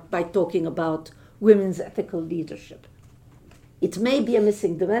Mahmoud's work by talking about women's ethical leadership. It may be a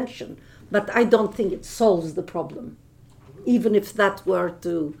missing dimension, but I don't think it solves the problem, even if that were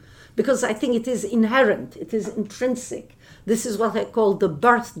to, because I think it is inherent, it is intrinsic. This is what I call the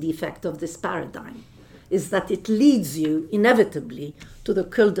birth defect of this paradigm. is that it leads you inevitably to the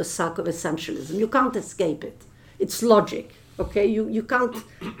cul-de-sac of essentialism. You can't escape it. It's logic, okay? You can't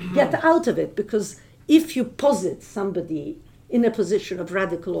get out of it, because if you posit somebody in a position of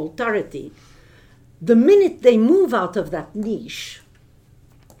radical authority, the minute they move out of that niche,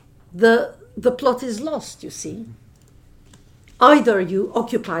 the plot is lost, you see. Either you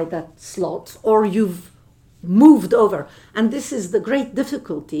occupy that slot or you've moved over. And this is the great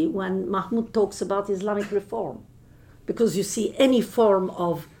difficulty when Mahmoud talks about Islamic reform. Because you see, any form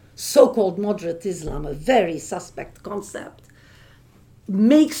of so-called moderate Islam, a very suspect concept,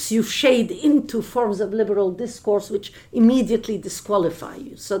 makes you shade into forms of liberal discourse which immediately disqualify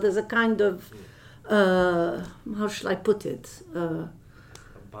you. So there's a kind of, how shall I put it?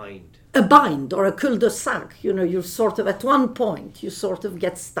 A bind or a cul-de-sac. You know, you're sort of at one point, you sort of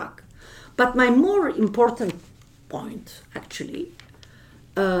get stuck. But my more important point, actually,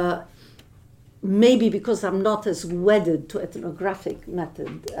 maybe because I'm not as wedded to ethnographic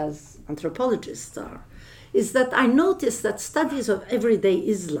method as anthropologists are, is that I noticed that studies of everyday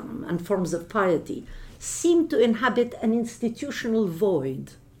Islam and forms of piety seem to inhabit an institutional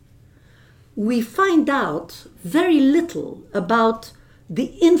void. We find out very little about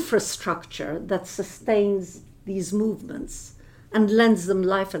the infrastructure that sustains these movements and lends them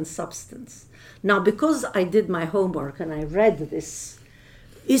life and substance. Now, because I did my homework and I read this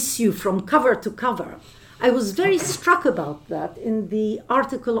issue from cover to cover, I was very struck about that in the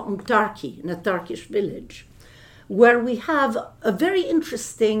article on Turkey, in a Turkish village, where we have a very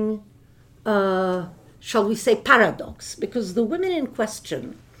interesting, shall we say, paradox, because the women in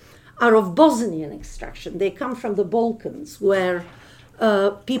question are of Bosnian extraction. They come from the Balkans, where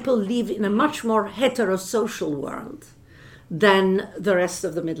people live in a much more heterosocial world than the rest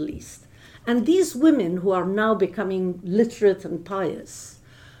of the Middle East. And these women, who are now becoming literate and pious,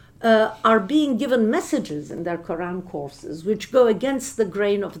 are being given messages in their Quran courses which go against the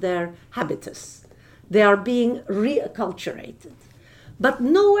grain of their habitus. They are being reacculturated. But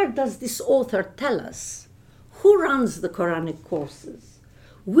nowhere does this author tell us who runs the Quranic courses,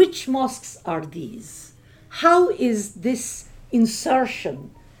 which mosques are these, how is this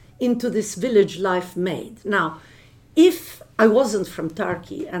insertion into this village life made. Now, if I wasn't from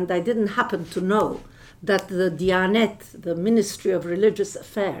Turkey and I didn't happen to know that the Diyanet, the Ministry of Religious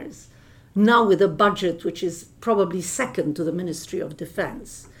Affairs, now with a budget which is probably second to the Ministry of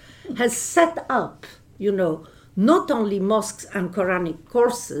Defense, has set up, you know, not only mosques and Quranic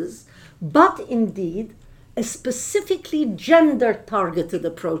courses, but indeed a specifically gender-targeted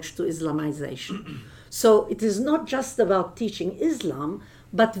approach to Islamization. So it is not just about teaching Islam,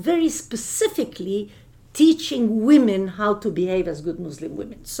 but very specifically teaching women how to behave as good Muslim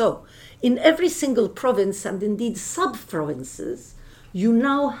women. So in every single province, and indeed sub-provinces, you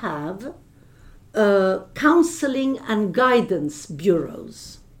now have counseling and guidance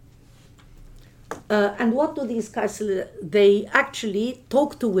bureaus. And what do these counselors? They actually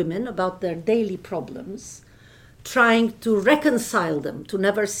talk to women about their daily problems, trying to reconcile them, to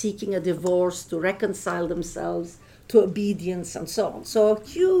never seeking a divorce, to reconcile themselves to obedience and so on. So a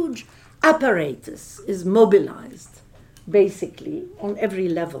huge apparatus is mobilized, basically, on every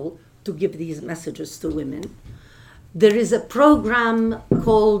level to give these messages to women. There is a program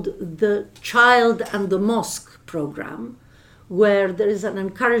called the Child and the Mosque program, where there is an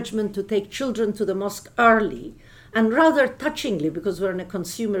encouragement to take children to the mosque early. And rather touchingly, because we're in a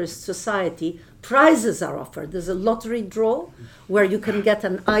consumerist society, prizes are offered. There's a lottery draw where you can get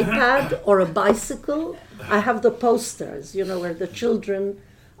an iPad or a bicycle. I have the posters, you know, where the children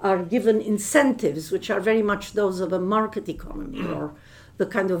are given incentives, which are very much those of a market economy, or the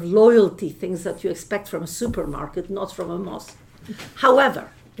kind of loyalty things that you expect from a supermarket, not from a mosque.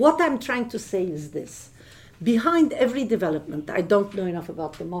 However, what I'm trying to say is this. Behind every development, I don't know enough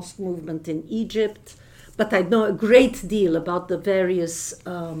about the mosque movement in Egypt, but I know a great deal about the various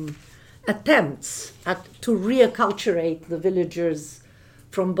attempts to reacculturate the villagers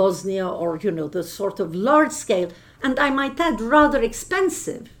from Bosnia, or, you know, the sort of large scale, and I might add rather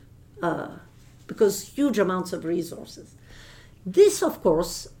expensive, because huge amounts of resources. This, of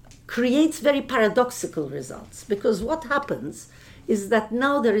course, creates very paradoxical results, because what happens is that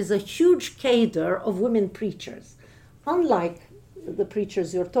now there is a huge cadre of women preachers. Unlike the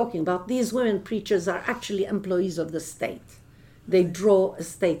preachers you're talking about, these women preachers are actually employees of the state. They draw a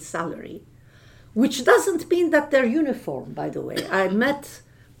state salary, which doesn't mean that they're uniform, by the way. I met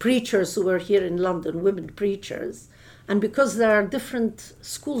preachers who were here in London, women preachers, and because there are different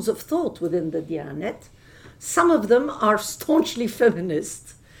schools of thought within the Diyanet, some of them are staunchly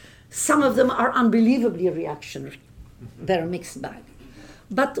feminist, some of them are unbelievably reactionary. They're a mixed bag.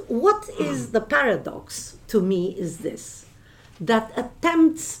 But what is the paradox to me is this, that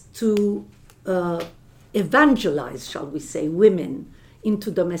attempts to evangelize, shall we say, women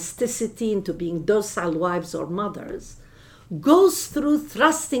into domesticity, into being docile wives or mothers, goes through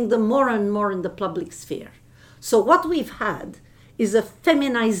thrusting them more and more in the public sphere. So what we've had is a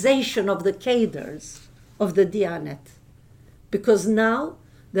feminization of the cadres of the Diyanet, because now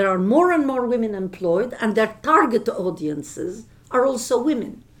there are more and more women employed and their target audiences are also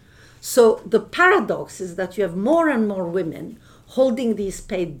women. So the paradox is that you have more and more women holding these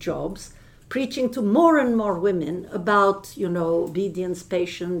paid jobs, preaching to more and more women about, obedience,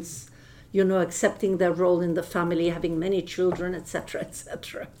 patience, accepting their role in the family, having many children, etc.,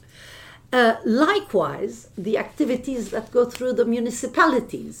 etc. Likewise, the activities that go through the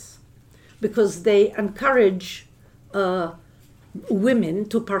municipalities, because they encourage women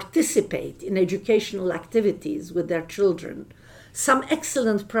to participate in educational activities with their children. Some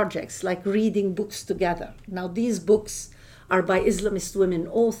excellent projects like reading books together. Now, these books are by Islamist women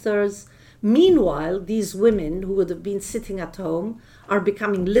authors. Meanwhile, these women who would have been sitting at home are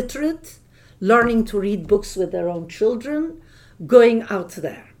becoming literate, learning to read books with their own children, going out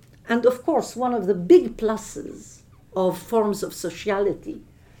there. And of course, one of the big pluses of forms of sociality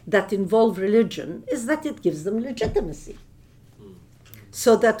that involve religion is that it gives them legitimacy.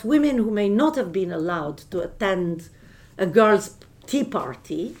 So that women who may not have been allowed to attend a girls' tea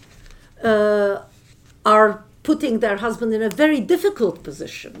party are putting their husband in a very difficult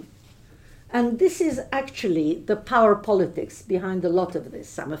position. And this is actually the power politics behind a lot of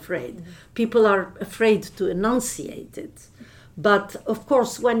this, I'm afraid. People are afraid to enunciate it. But of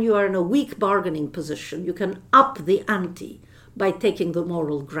course, when you are in a weak bargaining position, you can up the ante by taking the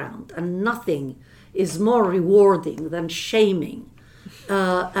moral ground. And nothing is more rewarding than shaming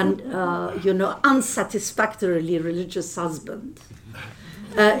unsatisfactorily religious husband.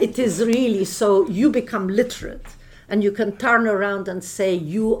 It is really so you become literate and you can turn around and say,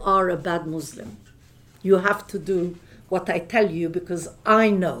 you are a bad Muslim. You have to do what I tell you because I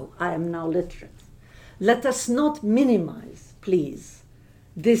know I am now literate. Let us not minimize, please,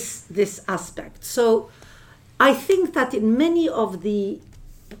 this aspect. So I think that in many of the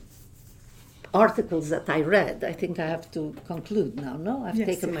articles that I read, I think I have to conclude now, no? I've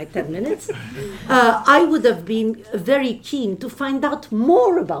taken my 10 minutes. I would have been very keen to find out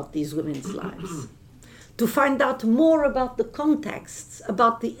more about these women's lives, to find out more about the contexts,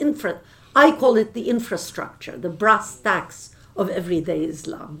 about the I call it the infrastructure, the brass tacks of everyday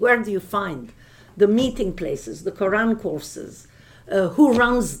Islam. Where do you find the meeting places, the Quran courses? Who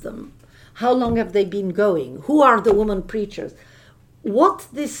runs them? How long have they been going? Who are the women preachers? What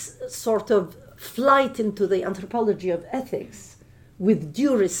this sort of flight into the anthropology of ethics, with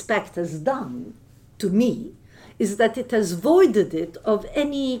due respect, has done to me is that it has voided it of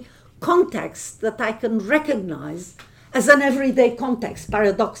any context that I can recognize as an everyday context,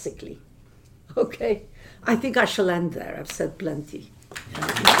 paradoxically. Okay, I think I shall end there. I've said plenty.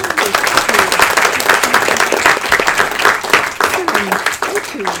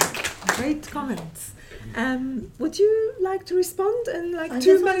 Thank you. Great comments. Would you like to respond in like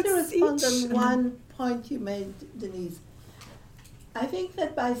 2 minutes each? I just want to respond on one point you made, Denise. I think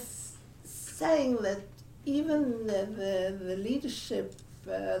that by saying that even the leadership,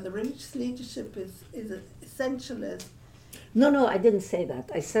 the religious leadership is essentialist. No, I didn't say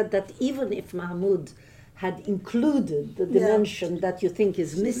that. I said that even if Mahmoud had included the dimension that you think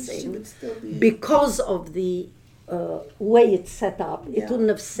is missing, because of the way it's set up, it wouldn't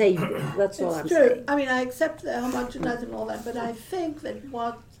have saved it. That's all I'm saying. It's true. I mean, I accept the homogenizing and all that, but I think that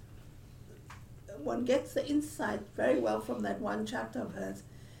what one gets the insight very well from that one chapter of hers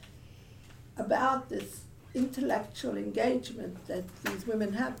about this intellectual engagement that these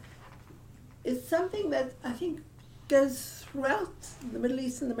women have is something that I think goes throughout the Middle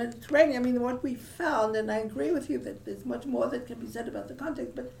East and the Mediterranean. I mean, what we found, and I agree with you that there's much more that can be said about the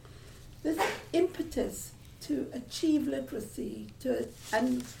context, but this impetus to achieve literacy,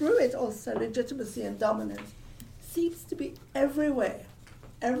 and through it also legitimacy and dominance, seems to be everywhere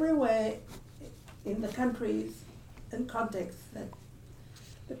in the countries and contexts that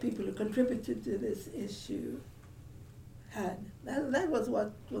the people who contributed to this issue had. That was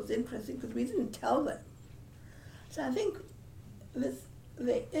what was interesting, because we didn't tell them. So I think there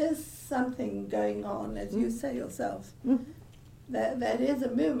is something going on, as you say yourself, that is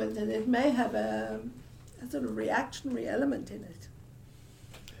a movement, and it may have a sort of reactionary element in it,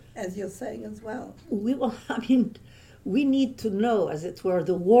 as you're saying as well. We need to know, as it were,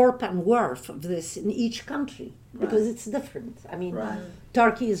 the warp and woof of this in each country, because it's different. I mean,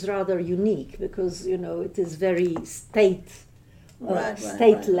 Turkey is rather unique because, it is very state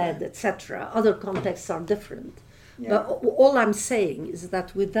state-led, etc. Other contexts are different. Yeah. But all I'm saying is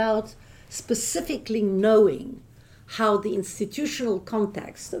that without specifically knowing how the institutional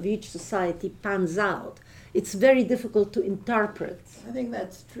context of each society pans out, it's very difficult to interpret. I think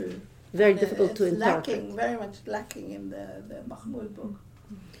that's true. Very difficult to it's interpret. very much lacking in the Mahmoud book.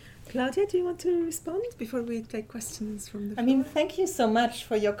 Claudia, do you want to respond before we take questions from the I mean, thank you so much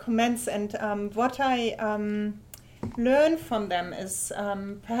for your comments. And what I learned from them is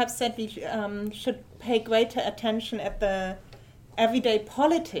perhaps that we should pay greater attention at the everyday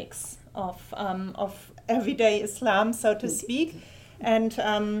politics of everyday Islam, so to speak. And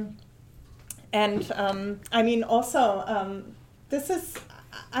I mean, also, this is,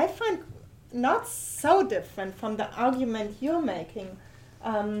 I find, not so different from the argument you're making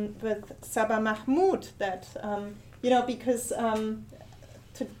with Sabah Mahmood, that, because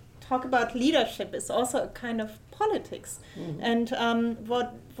to talk about leadership is also a kind of politics. Mm-hmm. And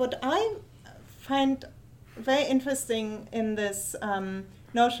what I find very interesting in this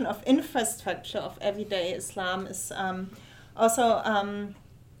notion of infrastructure of everyday Islam is also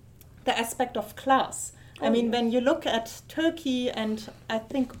the aspect of class. I mean, when you look at Turkey and I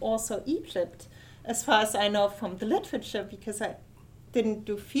think also Egypt, as far as I know from the literature, because I didn't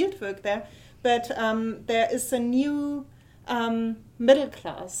do field work there, but there is a new middle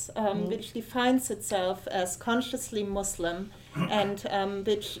class which defines itself as consciously Muslim, and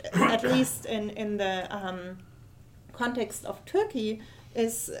which, at least in the context of Turkey,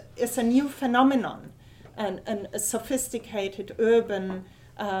 is a new phenomenon, and a sophisticated urban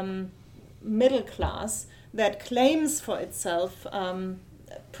middle class that claims for itself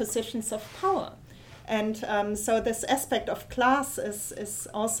positions of power. And so this aspect of class is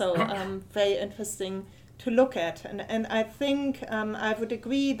also very interesting to look at. And I think I would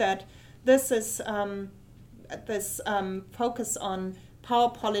agree that this is this focus on power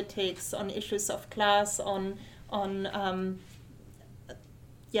politics, on issues of class, on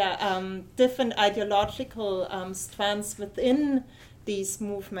different ideological strands within these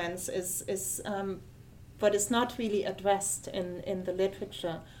movements is but is not really addressed in the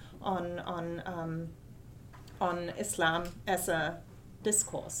literature on Islam as a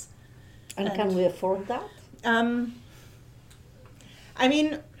discourse. And can we afford that? I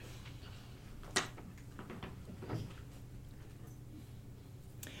mean,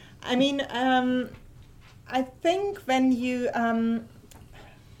 I think when you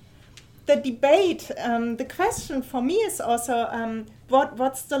the debate, the question for me is also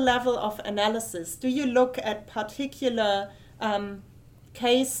what's the level of analysis? Do you look at particular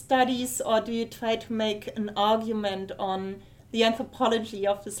case studies, or do you try to make an argument on the anthropology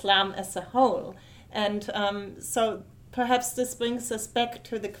of Islam as a whole? And so perhaps this brings us back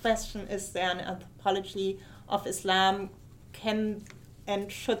to the question, is there an anthropology of Islam? Can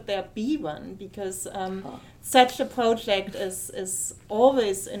and should there be one? Because such a project is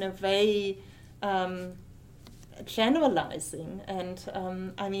always in a way generalizing. And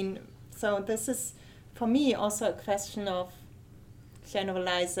I mean, so this is for me also a question of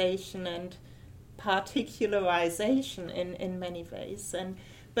generalization and particularization in many ways.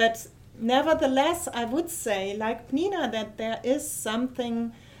 But nevertheless, I would say, like Nina, that there is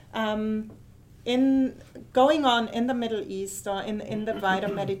something in going on in the Middle East or in the wider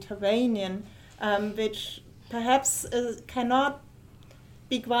Mediterranean, which perhaps cannot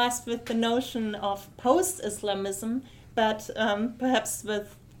be grasped with the notion of post-Islamism, but perhaps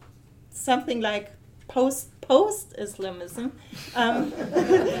with something like post-Islamism.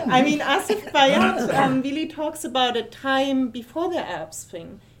 I mean, Asif Bayat really talks about a time before the Arab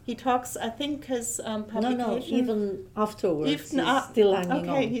Spring. He talks, I think his publication... No, even afterwards, he's still hanging on.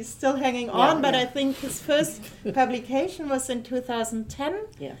 Okay, he's still hanging on, but I think his first publication was in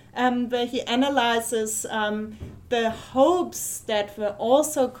 2010, where he analyzes the hopes that were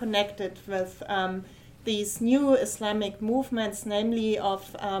also connected with these new Islamic movements, namely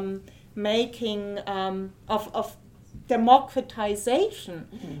of making, of democratization.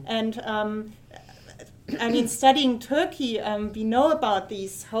 Mm-hmm. And I mean, studying Turkey, we know about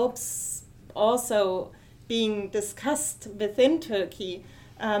these hopes also being discussed within Turkey,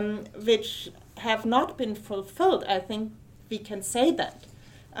 which have not been fulfilled. I think we can say that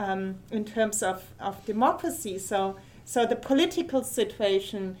in terms of democracy. So the political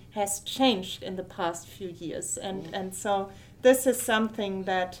situation has changed in the past few years, and so this is something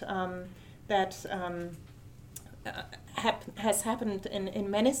that has happened in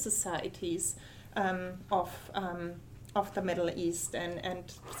many societies of the Middle East,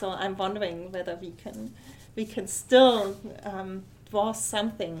 and so I'm wondering whether we can still draw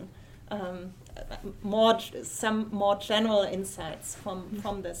something some more general insights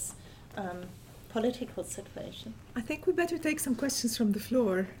from this political situation. I think we better take some questions from the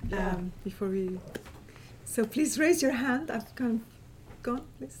floor Yeah. before we. So please raise your hand. I've kind of gone.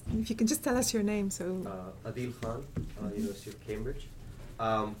 Please, if you can just tell us your name. So Adil Khan, University of Cambridge.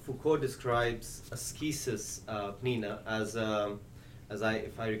 Foucault describes ascesis, Nina, as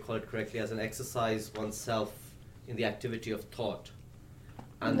if I recall it correctly, as an exercise oneself in the activity of thought.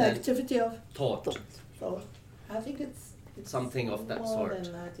 And the activity of thought. thought. I think it's Something of that more sort.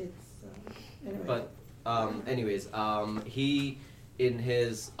 than that. It's anyway. But he, in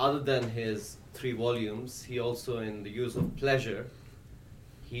his, other than his 3 volumes, he also, in The Use of Pleasure,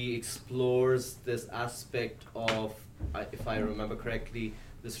 he explores this aspect of, if I remember correctly,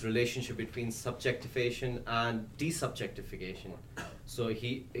 this relationship between subjectification and desubjectification. So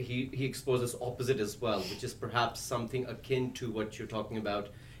he explores this opposite as well, which is perhaps something akin to what you're talking about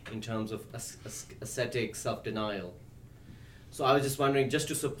in terms of ascetic self-denial. So I was just wondering, just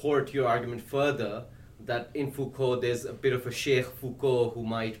to support your argument further, that in Foucault there's a bit of a Sheikh Foucault who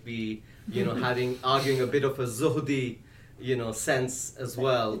might be, arguing a bit of a Zuhdi, sense as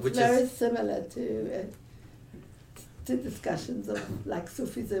well, it's which very is similar to discussions of like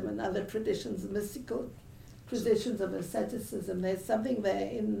Sufism and other traditions, mystical traditions of asceticism. There's something there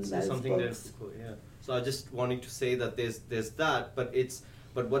in those something there, books. Foucault, yeah. So I just wanting to say that there's that,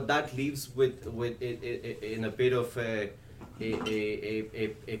 but what that leaves with in a bit of a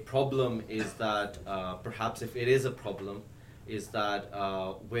problem is that perhaps if it is a problem, is that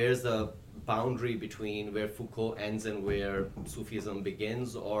where's the boundary between where Foucault ends and where Sufism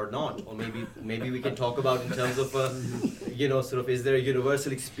begins, or not, or maybe we can talk about in terms of is there a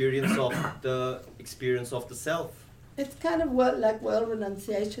universal experience of the self? It's kind of like world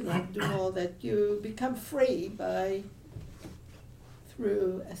renunciation, like Dumont, that you become free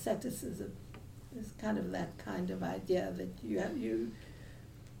through asceticism. It's kind of that kind of idea that you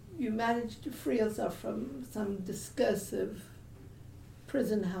manage to free yourself from some discursive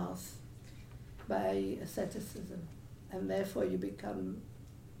prison house by asceticism, and therefore you become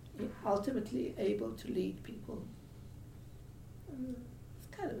ultimately able to lead people.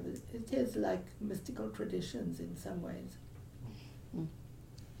 It is like mystical traditions in some ways.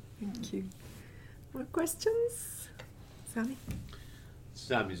 thank you. More questions, Sami?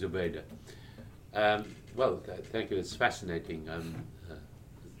 Sami Zubaydah. Thank you. It's fascinating. I'm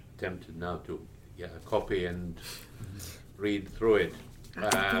tempted now to get a copy and read through it.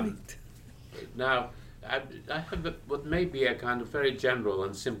 Now, I have what may be a kind of very general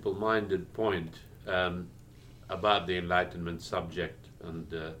and simple-minded point about the Enlightenment subject and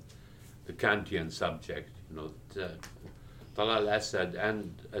the Kantian subject. Talal Asad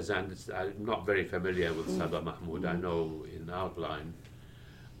and Azan, I'm not very familiar with Saba Mahmood. I know in outline.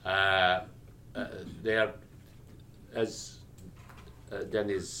 They are, as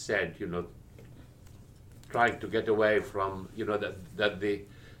Dennis said, trying to get away from, that the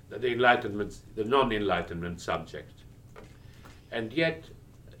Enlightenment, the non-Enlightenment subject. And yet,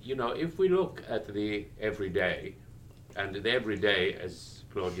 if we look at the everyday, and the everyday, as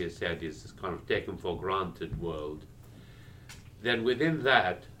Claudia said, is this kind of taken for granted world, then within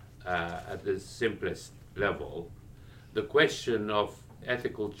that, at the simplest level, the question of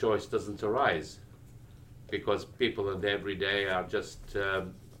ethical choice doesn't arise, because people in the everyday are just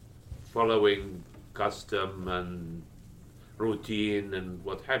following custom and routine and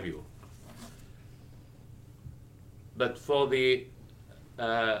what have you. But for the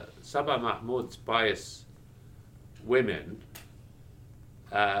Saba Mahmood's pious women,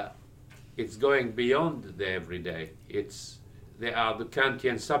 it's going beyond the everyday. They are the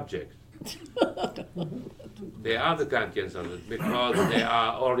Kantian subject. They are the Kantian subject because they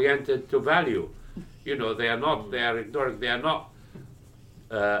are oriented to value. They are not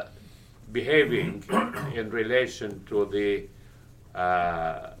behaving in relation to the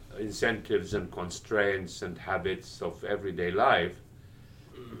incentives and constraints and habits of everyday life.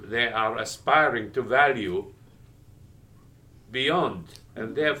 They are aspiring to value beyond,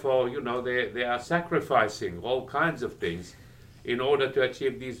 and therefore, they are sacrificing all kinds of things in order to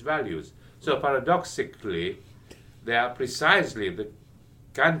achieve these values. So paradoxically, they are precisely the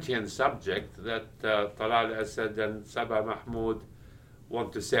Kantian subject that Talal Asad and Saba Mahmood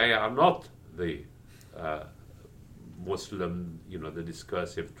want to say are not the Muslim, the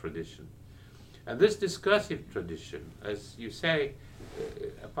discursive tradition. And this discursive tradition, as you say,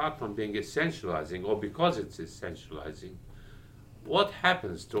 apart from being essentializing, or because it's essentializing, what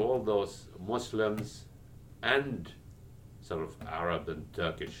happens to all those Muslims and sort of Arab and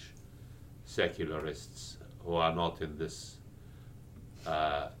Turkish secularists who are not in this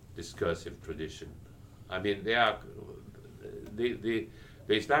discursive tradition. I mean, they are the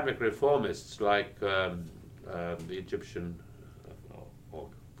Islamic reformists, like the Egyptian, or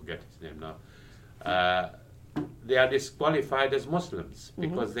forget his name now. They are disqualified as Muslims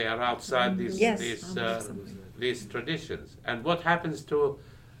because they are outside these traditions. And what happens to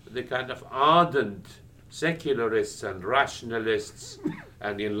the kind of ardent secularists and rationalists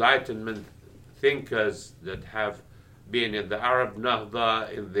and Enlightenment thinkers that have been in the Arab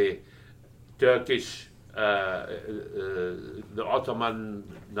Nahda, in the Turkish, the Ottoman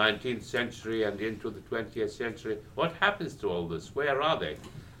 19th century and into the 20th century? What happens to all this? Where are they?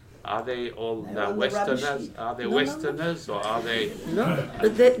 Are they all now Westerners? Are they Westerners or are they... No,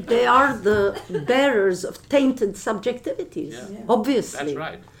 but they are the bearers of tainted subjectivities, obviously. That's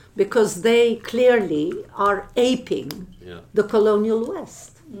right. Because they clearly are aping the colonial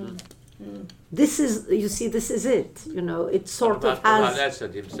West. This is, you see, this is it. You know, it sort of has...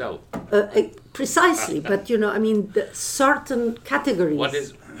 Assad himself. Precisely, but you know, I mean, certain categories What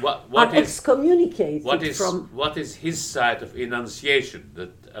are is excommunicated from... What is his side of enunciation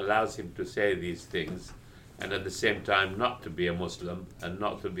that allows him to say these things and at the same time not to be a Muslim and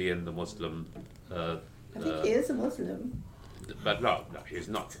not to be in the Muslim... I think he is a Muslim. But no, he's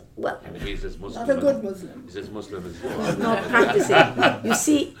not. Well, he's as Muslim. Not a good Muslim. He's as Muslim as you He's are. not practicing. You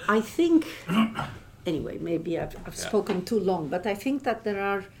see, I think... Anyway, maybe I've spoken too long, but I think that there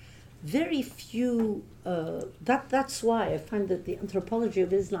are very few... that's why I find that the anthropology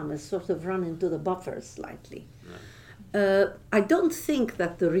of Islam has sort of run into the buffer slightly. I don't think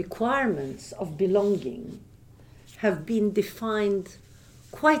that the requirements of belonging have been defined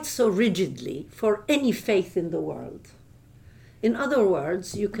quite so rigidly for any faith in the world. In other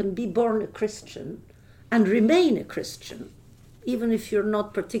words, you can be born a Christian and remain a Christian, even if you're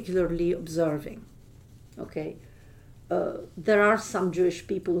not particularly observing. Okay? There are some Jewish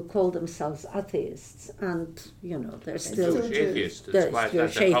people who call themselves atheists, and, you know, they're still... Jewish atheists. They're It's quite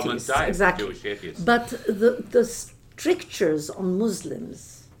Jewish like a common atheists, type, exactly. Jewish atheists. But the strictures on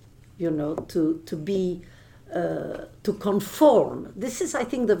Muslims, you know, to be... to conform. This is, I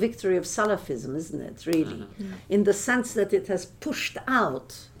think, the victory of Salafism, isn't it, really? In the sense that it has pushed out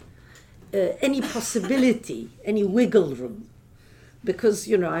any possibility, any wiggle room. Because,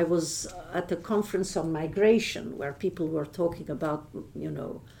 you know, I was at a conference on migration where people were talking about, you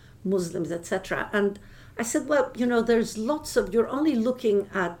know, Muslims, etc. And I said, well, you know, there's lots of, you're only looking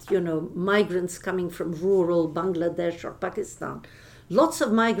at, you know, migrants coming from rural Bangladesh or Pakistan. Lots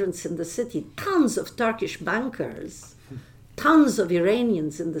of migrants in the city, tons of Turkish bankers, tons of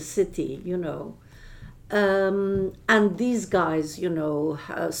Iranians in the city, you know. And these guys, you know,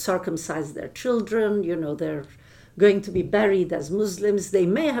 circumcise their children, you know, they're going to be buried as Muslims. They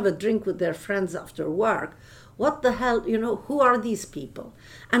may have a drink with their friends after work. What the hell, you know, who are these people?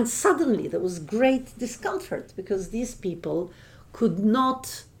 And suddenly there was great discomfort because these people could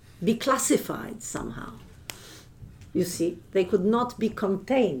not be classified somehow. You see, they could not be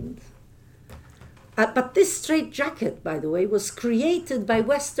contained. But this straitjacket, by the way, was created by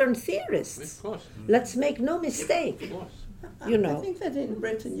Western theorists. Of course. Let's make no mistake. Of course. You know. I think that in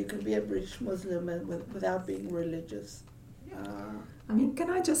Britain you can be a British Muslim without being religious. I mean, can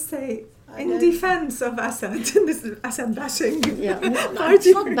I just say, I in don't- defense of Assad, this is Assad bashing. Yeah, no, it's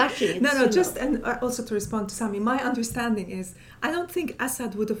not bashing. It's, No, you know. just and also to respond to Sami, my understanding is I don't think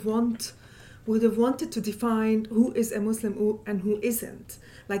Assad would have wanted to define who is a Muslim and who isn't.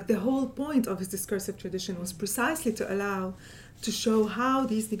 Like the whole point of his discursive tradition was precisely to show how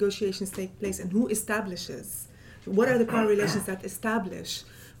these negotiations take place and who establishes, what are the power relations that establish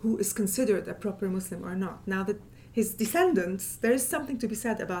who is considered a proper Muslim or not. Now that his descendants, there is something to be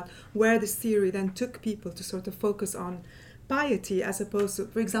said about where this theory then took people to sort of focus on piety as opposed to,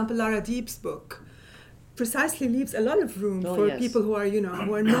 for example, Lara Deeb's book precisely leaves a lot of room for people who are, you know,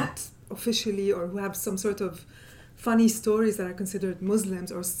 who are not officially or who have some sort of funny stories that are considered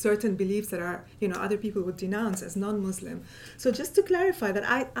Muslims or certain beliefs that are, you know, other people would denounce as non-Muslim. So just to clarify that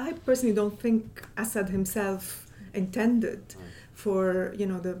I personally don't think Assad himself intended for, you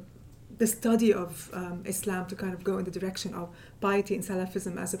know, the study of Islam to kind of go in the direction of piety and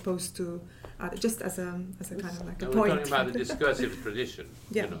Salafism as opposed to just as a kind of like a We're point. talking about the discursive tradition.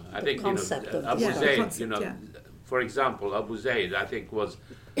 Yeah. You know, I The think, you know, concept of Abu the Zayd, concept, you know, yeah. for example, Abu Zayd, I think, was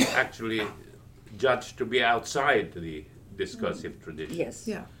actually judged to be outside the discursive tradition. Yes.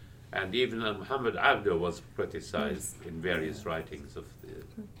 Yeah. And even Muhammad Abduh was criticized in various writings of the...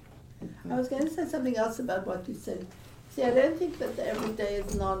 I was going to say something else about what you said. See, I don't think that the everyday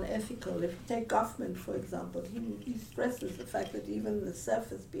is non-ethical. If you take Goffman, for example, he stresses the fact that even the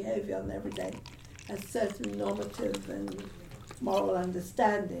surface behavior on everyday has certain normative and moral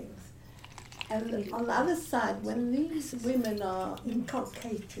understandings. And on the other side, when these women are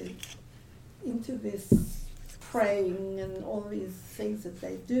inculcated into this praying and all these things that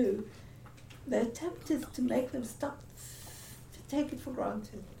they do, the attempt is to make them stop, to take it for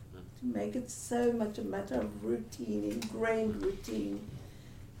granted, to make it so much a matter of routine, ingrained routine,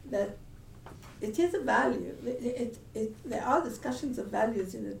 that it is a value. There are discussions of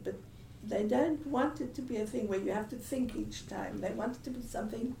values in it, but they don't want it to be a thing where you have to think each time. They want it to be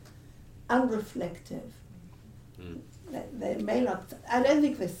something unreflective. They may not, I don't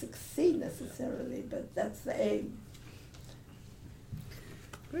think they succeed necessarily, but that's the aim.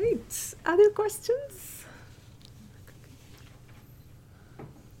 Great. Other questions?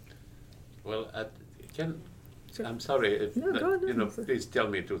 Well, Sure. I'm sorry, if, No, go on, you know, sir. please tell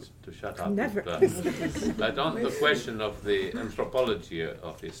me to shut up. Never. But on the question of the anthropology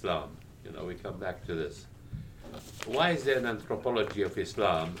of Islam, you know, we come back to this. Why is there an anthropology of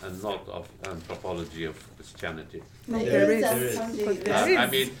Islam and not of anthropology of Christianity? There is There is. anthropology. I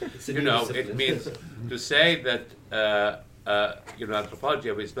mean, It's a you new know, discipline. it means to say that, you know, anthropology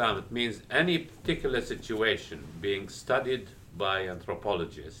of Islam, it means any particular situation being studied by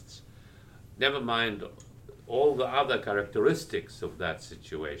anthropologists, never mind all the other characteristics of that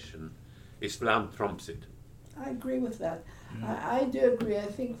situation, Islam trumps it. I agree with that. I do agree. I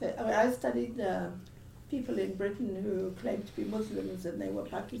think that, I mean, I studied people in Britain who claimed to be Muslims, and they were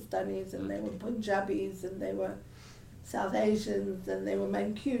Pakistanis, and they were Punjabis, and they were South Asians, and they were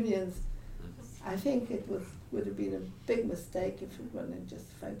Mancunians. I think it would have been a big mistake if everyone had just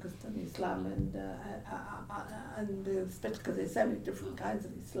focused on Islam, and especially because there's so many different kinds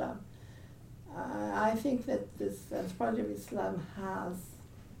of Islam. I think that this anthropology of Islam has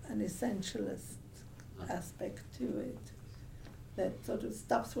an essentialist aspect to it that sort of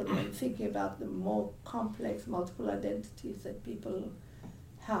stops one when thinking about the more complex multiple identities that people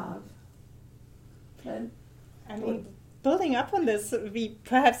have. And I mean, building up on this,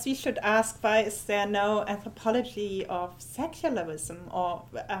 perhaps we should ask, why is there no anthropology of secularism? Or,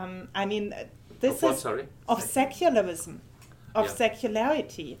 I mean, this Of what, is sorry? of secularism, of Yeah.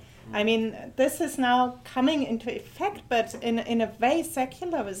 secularity. I mean, this is now coming into effect, but in a way,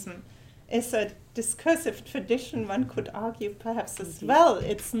 secularism is a discursive tradition, one could argue perhaps as well.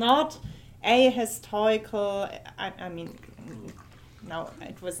 It's not ahistorical, I mean, no,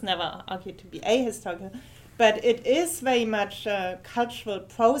 it was never argued to be ahistorical, but it is very much a cultural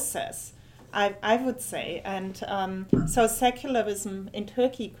process, I would say. And so secularism in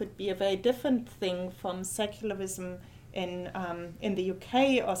Turkey could be a very different thing from secularism in the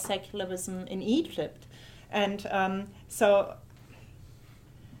UK or secularism in Egypt. And so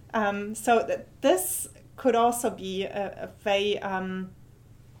that this could also be a very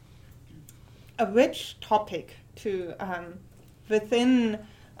a rich topic to within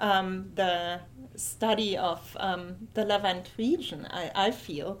the study of the Levant region, I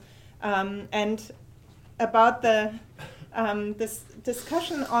feel, and about the this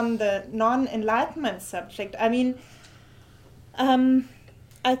discussion on the non-enlightenment subject. I mean,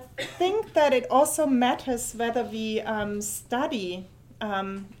 I think that it also matters whether we study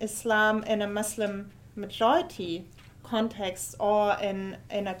Islam in a Muslim majority context or in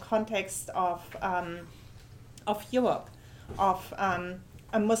a context of Europe, of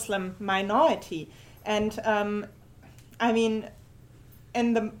a Muslim minority. And I mean,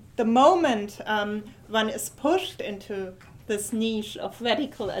 in the moment one is pushed into this niche of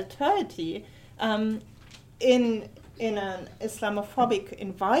radical alterity in an Islamophobic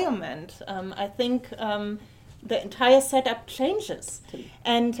environment, I think the entire setup changes.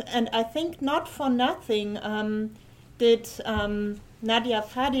 And I think not for nothing did Nadia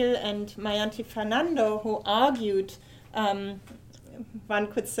Fadil and Mayanti Fernando, who argued, one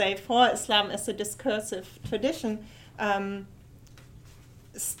could say, for Islam as a discursive tradition,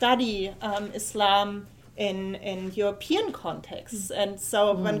 study Islam in European contexts. And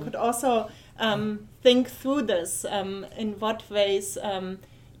so one could also think through this, in what ways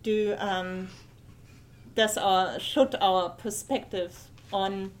should our perspective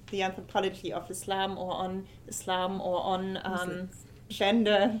on the anthropology of Islam or on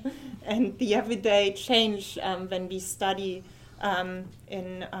gender and the everyday change when we study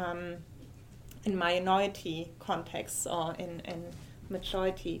in minority contexts or in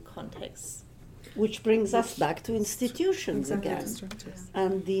majority contexts. Which brings us back to institutions Exactly. again. Structures.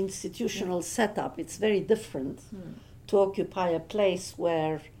 And the institutional setup, it's very different to occupy a place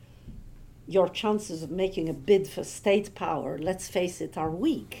where your chances of making a bid for state power, let's face it, are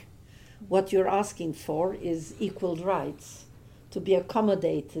weak. What you're asking for is equal rights to be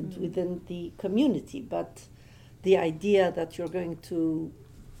accommodated within the community, but the idea that you're going to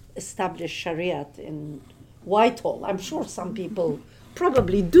establish Shariat in Whitehall. I'm sure some people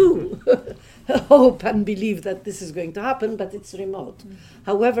probably do hope and believe that this is going to happen, but it's remote.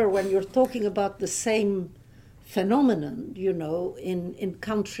 However, when you're talking about the same phenomenon, in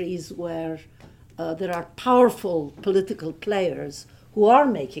countries where there are powerful political players who are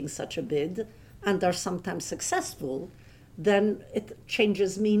making such a bid and are sometimes successful, then it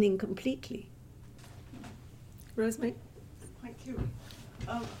changes meaning completely. Rosemary? Thank you.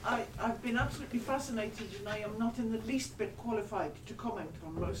 I've been absolutely fascinated, and I am not in the least bit qualified to comment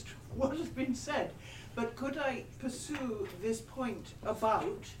on most of what has been said. But could I pursue this point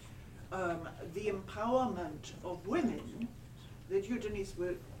about the empowerment of women that you, Denise,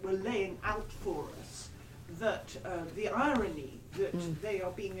 were laying out for us, that the irony that they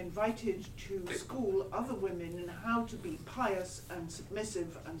are being invited to school other women in how to be pious and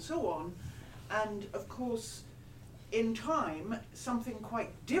submissive and so on, and of course in time something quite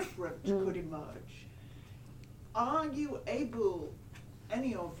different could emerge. Are you able,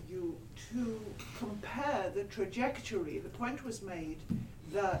 any of you, to compare the trajectory? The point was made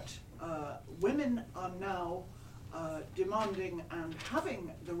that women are now demanding and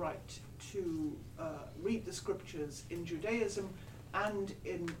having the right to read the scriptures in Judaism and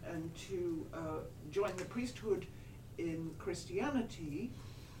to join the priesthood in Christianity.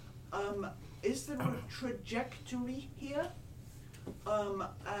 Is there a trajectory here?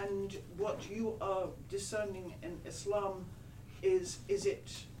 And what you are discerning in Islam, is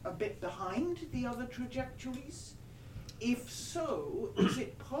it a bit behind the other trajectories? If so, is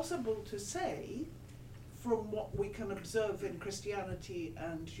it possible to say, from what we can observe in Christianity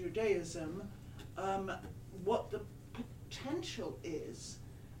and Judaism, what the potential is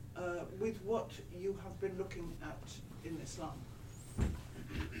with what you have been looking at in Islam?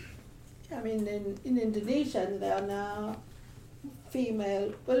 I mean, in Indonesia, there are now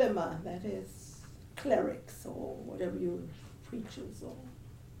female ulama, that is clerics or whatever preachers or,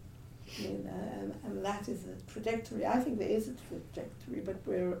 and that is a trajectory. I think there is a trajectory, but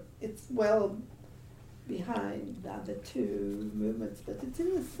it's well behind the other two movements, but it's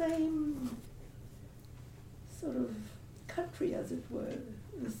in the same sort of country, as it were,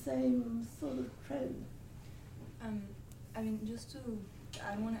 the same sort of trend. I mean,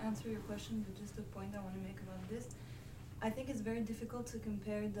 I want to answer your question, but just a point I want to make about this. I think it's very difficult to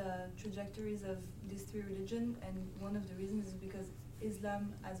compare the trajectories of these three religions, and one of the reasons is because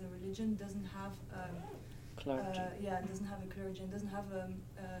Islam as a religion doesn't have Clergy. it doesn't have a clergy, and doesn't have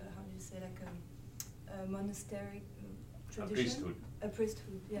how do you say, like a monastery tradition. A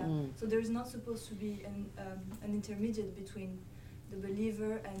priesthood, yeah. So there is not supposed to be an intermediate between the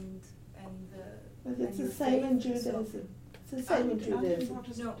believer and But it's the same in Judaism. It's the same in Judaism.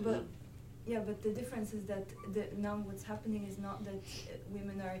 No, but the difference is that now what's happening is not that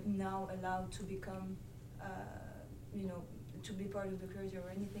women are now allowed to become, to be part of the clergy or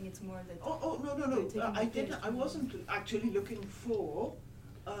anything. It's more that. No. I wasn't actually looking for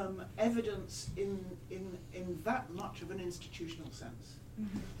evidence in that much of an institutional sense.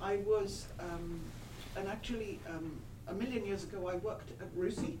 I was, and actually, a million years ago, I worked at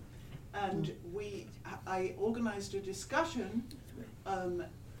RUSI, and I organized a discussion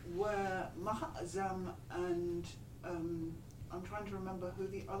where Mahazam and I'm trying to remember who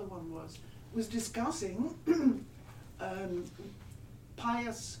the other one was discussing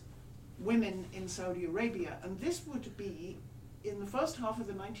pious women in Saudi Arabia, and this would be in the first half of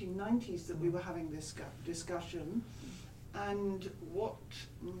the 1990s that we were having this discussion, and what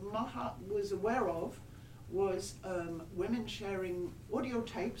Maha was aware of was women sharing audio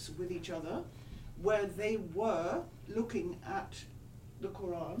tapes with each other where they were looking at the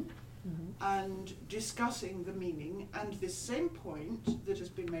Quran and discussing the meaning, and this same point that has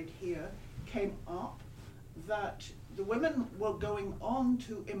been made here came up, that the women were going on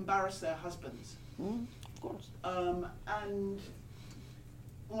to embarrass their husbands. Of course. And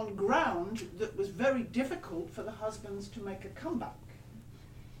on ground that was very difficult for the husbands to make a comeback.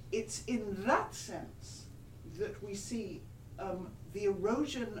 It's in that sense that we see the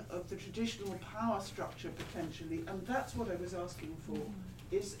erosion of the traditional power structure potentially, and that's what I was asking for.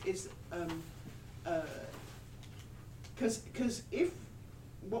 Because if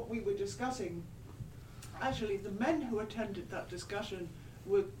what we were discussing, actually the men who attended that discussion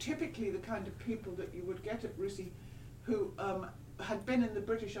were typically the kind of people that you would get at RUSI, who had been in the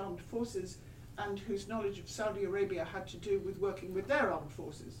British Armed Forces and whose knowledge of Saudi Arabia had to do with working with their armed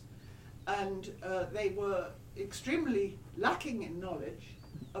forces. And they were extremely lacking in knowledge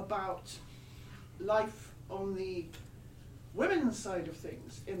about life on the women's side of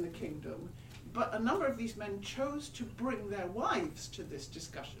things in the kingdom, but a number of these men chose to bring their wives to this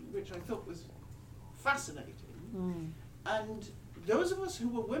discussion, which I thought was fascinating. And those of us who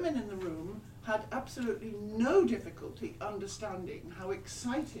were women in the room had absolutely no difficulty understanding how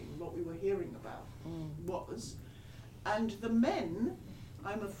exciting what we were hearing about was. And the men,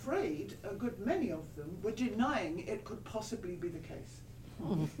 I'm afraid, a good many of them, were denying it could possibly be the case.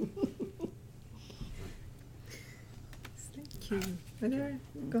 Thank you. Manera,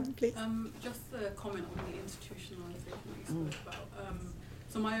 go on, please. Just a comment on the institutionalization that you spoke about.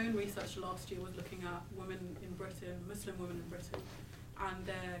 So my own research last year was looking at women in Britain, Muslim women in Britain, and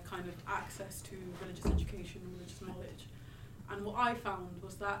their kind of access to religious education and religious knowledge. And what I found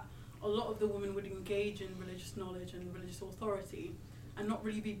was that a lot of the women would engage in religious knowledge and religious authority and not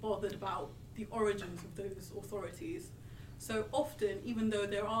really be bothered about the origins of those authorities. So often, even though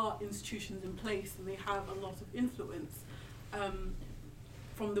there are institutions in place and they have a lot of influence,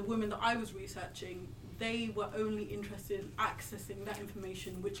 from the women that I was researching, they were only interested in accessing that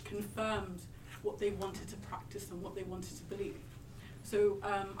information which confirmed what they wanted to practice and what they wanted to believe. So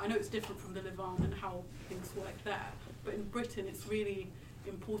I know it's different from the Levant and how things work there, but in Britain it's really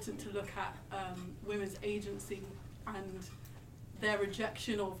important to look at women's agency and their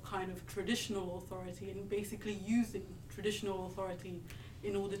rejection of kind of traditional authority and basically using traditional authority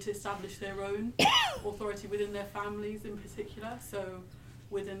in order to establish their own authority within their families in particular. So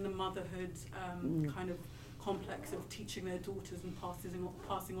within the motherhood kind of complex of teaching their daughters and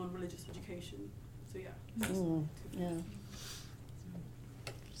passing on religious education. So yeah.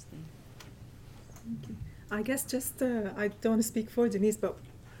 I guess just, I don't want to speak for Denise, but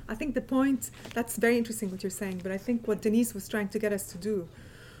I think the point, that's very interesting what you're saying, but I think what Denise was trying to get us to do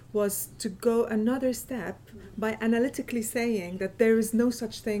was to go another step by analytically saying that there is no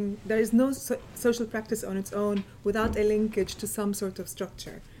such thing, there is no social practice on its own without a linkage to some sort of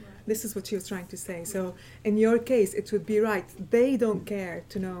structure. This is what she was trying to say. So in your case, it would be right. They don't care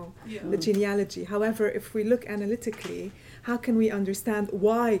to know the genealogy. However, if we look analytically, how can we understand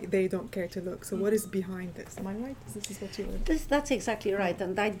why they don't care to look? So what is behind this? Am I right? This is what you would... That's exactly right.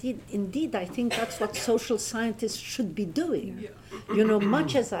 And I think that's what social scientists should be doing. Yeah. You know,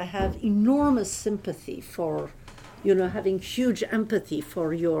 much as I have enormous sympathy for, you know, having huge empathy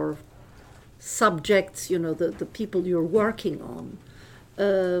for your subjects, you know, the people you're working on,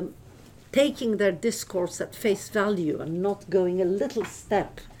 taking their discourse at face value and not going a little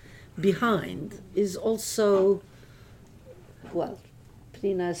step behind is also, well,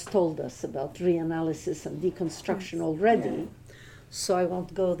 Pnina has told us about reanalysis and deconstruction already, so I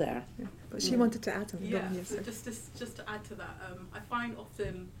won't go there. Yeah. But she wanted to add something. Yeah, so just to add to that, I find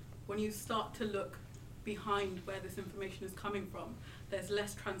often when you start to look behind where this information is coming from, there's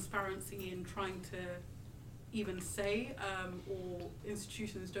less transparency in trying to even say, or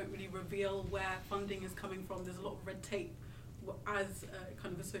institutions don't really reveal where funding is coming from. There's a lot of red tape as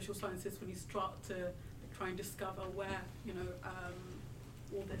kind of a social scientist when you start to try and discover where, you know,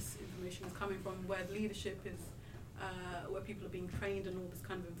 all this information is coming from, where leadership is, where people are being trained and all this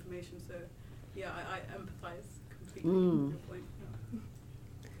kind of information. So, yeah, I empathize completely with your point.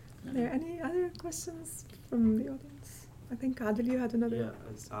 Yeah. Are there any other questions from the audience? I think Adil, you had another.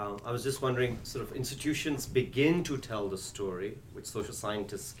 Yeah, I was just wondering, sort of institutions begin to tell the story, which social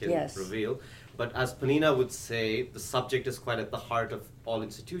scientists can reveal. But as Pnina would say, the subject is quite at the heart of all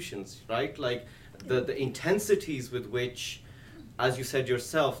institutions, right? Like the intensities with which, as you said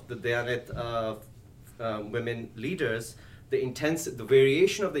yourself, the Diyanet women leaders, the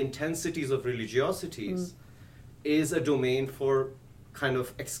variation of the intensities of religiosities is a domain for kind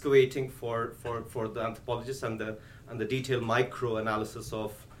of excavating for the anthropologists and the detailed micro analysis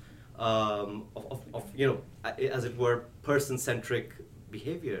of you know, as it were, person-centric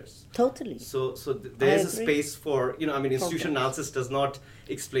behaviors. Totally. So there's a space for, you know, I mean, institutional analysis does not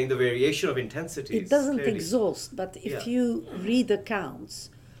explain the variation of intensities. It doesn't exhaust, but if you read accounts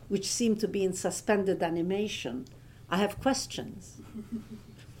which seem to be in suspended animation, I have questions.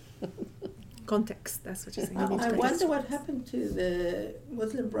 Context, that's what you're saying. I wonder what happened to the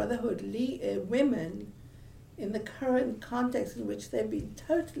Muslim Brotherhood women in the current context in which they've been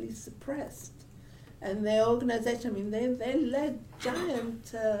totally suppressed. And their organization, I mean, they led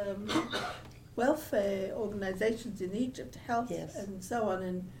giant welfare organizations in Egypt, health and so on,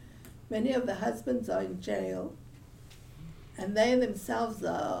 and many of the husbands are in jail, and they themselves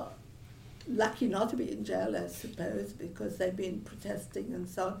are lucky not to be in jail, I suppose, because they've been protesting and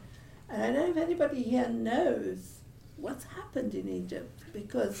so on. And I don't know if anybody here knows what's happened in Egypt,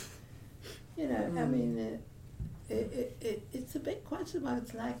 because, you know, I mean, it's a big question mark.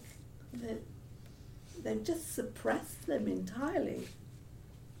 It's like they've just suppressed them entirely.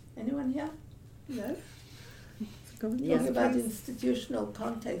 Anyone here? No? Yes, Talking about please. institutional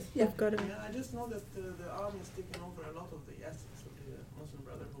context. Yeah. You've got it. Yeah, I just know that the army has taken over a lot of the assets of the Muslim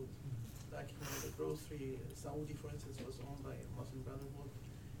Brotherhood. Like, the grocery, Saudi, for instance, was owned by Muslim Brotherhood.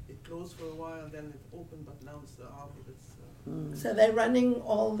 It closed for a while, and then it opened, but now it's the army that's... So they're running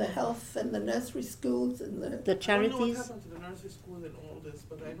all the health and the nursery schools and the... The I don't know what charities. happened to the nursery school and all this,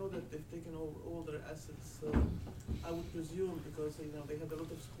 but I know that they've taken over all their assets. So I would presume, because they had a lot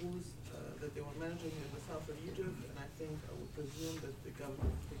of schools that they were managing in the south of Egypt, and I think I would presume that the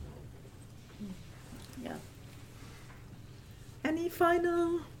government has taken over. Yeah. Any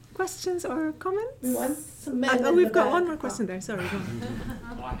final questions or comments? We want some men in We've the got back. one more question there. Sorry, go on.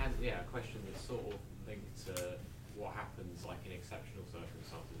 Well, I had a question that's sort of linked to what happens like in exceptional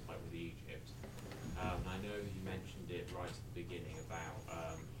circumstances, like with Egypt. I know you mentioned it right at the beginning about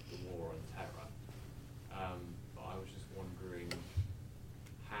the war on terror, but I was just wondering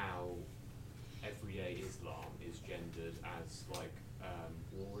how everyday Islam is gendered as like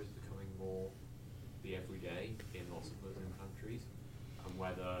war is becoming more the everyday in lots of Muslim countries, and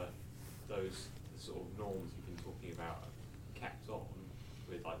whether those sort of norms you've been talking about are kept on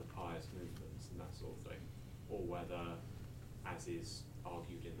with like the pious movements and that sort of thing, or whether, as is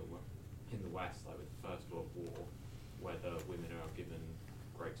argued in the West, like with the First World War, whether women are given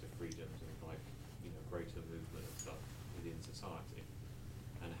greater freedoms and like greater movement and stuff within society,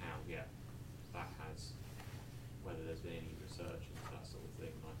 and how that has, whether there's been any research into that sort of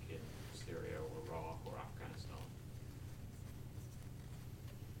thing, like in Syria or Iraq or Afghanistan.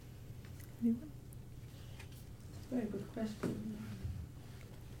 Anyone? Very good question.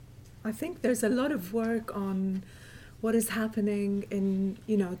 I think there's a lot of work on what is happening in,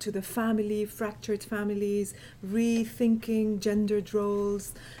 to the family, fractured families, rethinking gendered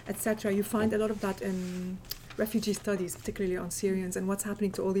roles, etc. You find a lot of that in refugee studies, particularly on Syrians, and what's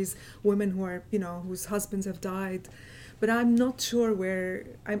happening to all these women who are, whose husbands have died. But I'm not sure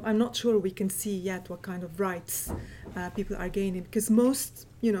I'm not sure we can see yet what kind of rights people are gaining, because most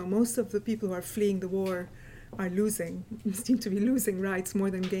of the people who are fleeing the war are seem to be losing rights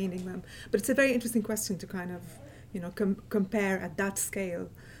more than gaining them. But it's a very interesting question to kind of, compare at that scale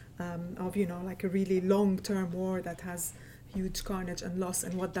of, like a really long-term war that has huge carnage and loss,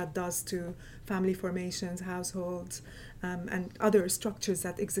 and what that does to family formations, households, and other structures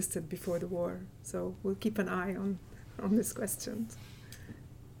that existed before the war. So we'll keep an eye on this question.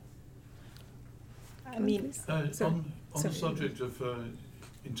 I mean, Sorry. On the Sorry. subject of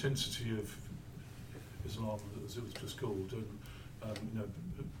intensity of Islam, as it was just called, and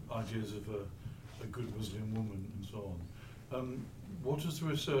ideas of a good Muslim woman and so on. What has the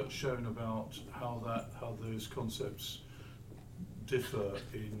research shown about how those concepts differ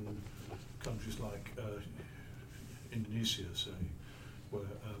in countries like Indonesia, say, where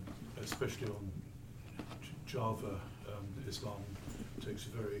especially on Java, Islam takes a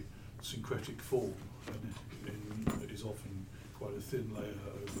very syncretic form and is often quite a thin layer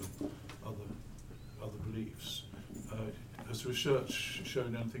over other beliefs. Has research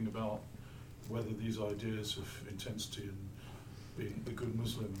shown anything about whether these ideas of intensity and being a good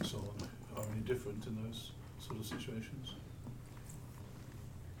Muslim and so on are any different in those sort of situations?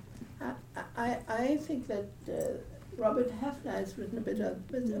 I think that Robert Hafner has written a bit of,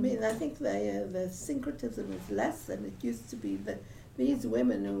 but I mean, I think the syncretism is less than it used to be. These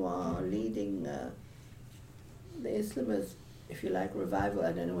women who are leading the Islamist, if you like, revival,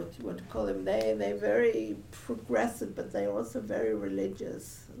 I don't know what you want to call them, they're very progressive, but they're also very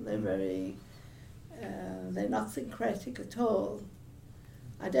religious. They're not syncretic at all.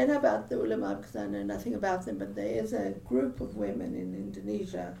 I don't know about the ulama because I know nothing about them, but there is a group of women in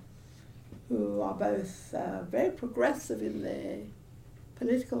Indonesia who are both very progressive in their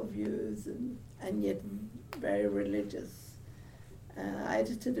political views and yet very religious. I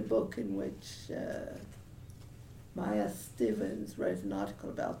edited a book in which Maya Stevens wrote an article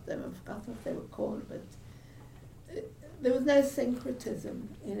about them. I forgot what they were called, but there was no syncretism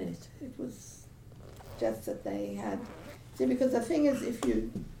in it. It was just that they had... See, because the thing is, if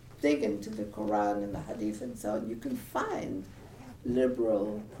you dig into the Quran and the Hadith and so on, you can find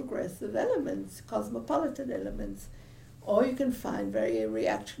liberal, progressive elements, cosmopolitan elements, or you can find very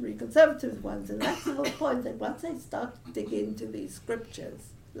reactionary, conservative ones. And that's the whole point, that once they start to dig into these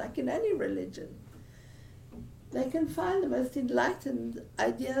scriptures, like in any religion, they can find the most enlightened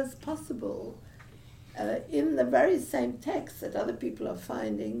ideas possible in the very same text that other people are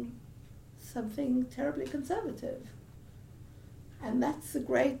finding something terribly conservative. And that's the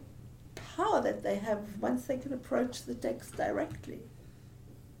great power that they have once they can approach the text directly.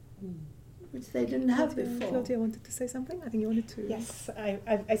 which they didn't have before. Claudia wanted to say something? I think you wanted to. Yes,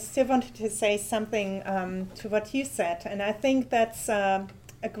 I still wanted to say something to what you said, and I think that's a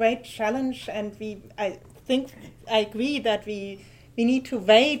great challenge, and I agree that we need to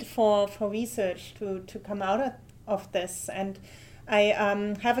wait for research to come out of this. And I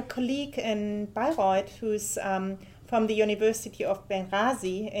have a colleague in Bayreuth who's from the University of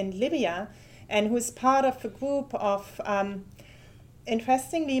Benghazi in Libya, and who's part of a group of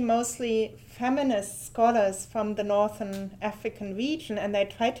interestingly, mostly feminist scholars from the Northern African region, and they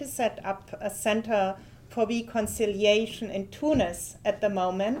try to set up a center for reconciliation in Tunis at the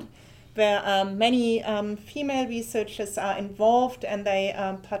moment, where many female researchers are involved, and they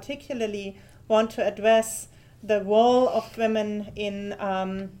particularly want to address the role of women in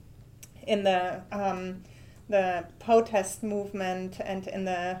the protest movement and in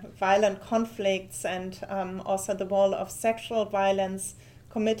the violent conflicts, and also the role of sexual violence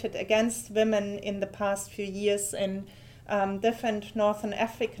committed against women in the past few years in different Northern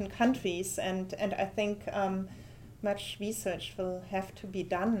African countries. And I think much research will have to be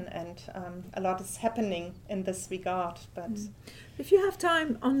done, and a lot is happening in this regard. But if you have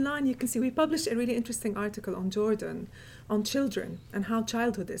time online, you can see we published a really interesting article on Jordan, on children and how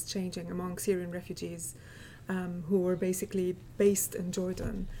childhood is changing among Syrian refugees who were basically based in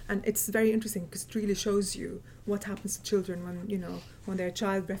Jordan. And it's very interesting because it really shows you what happens to children when they're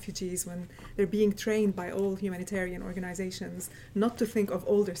child refugees, when they're being trained by all humanitarian organizations not to think of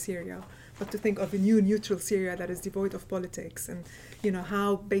older Syria, but to think of a new neutral Syria that is devoid of politics, and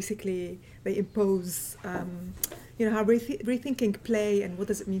how basically they impose how rethinking play, and what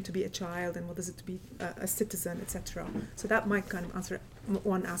does it mean to be a child, and what does it to be a citizen, etc. So that might kind of answer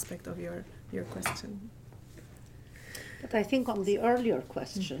one aspect of your question. But I think on the earlier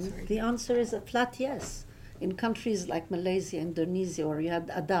question, the answer is a flat yes. In countries like Malaysia, Indonesia, where you had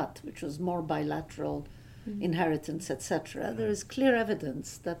Adat, which was more bilateral inheritance, etc., there is clear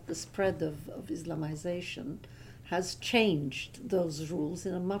evidence that the spread of Islamization has changed those rules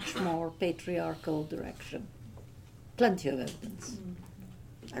in a much more patriarchal direction. Plenty of evidence,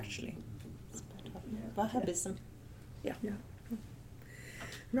 actually. Wahhabism. Yeah.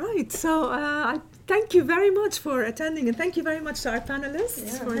 Right, so I thank you very much for attending, and thank you very much to our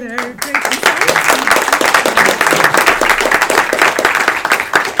panelists for their great insights.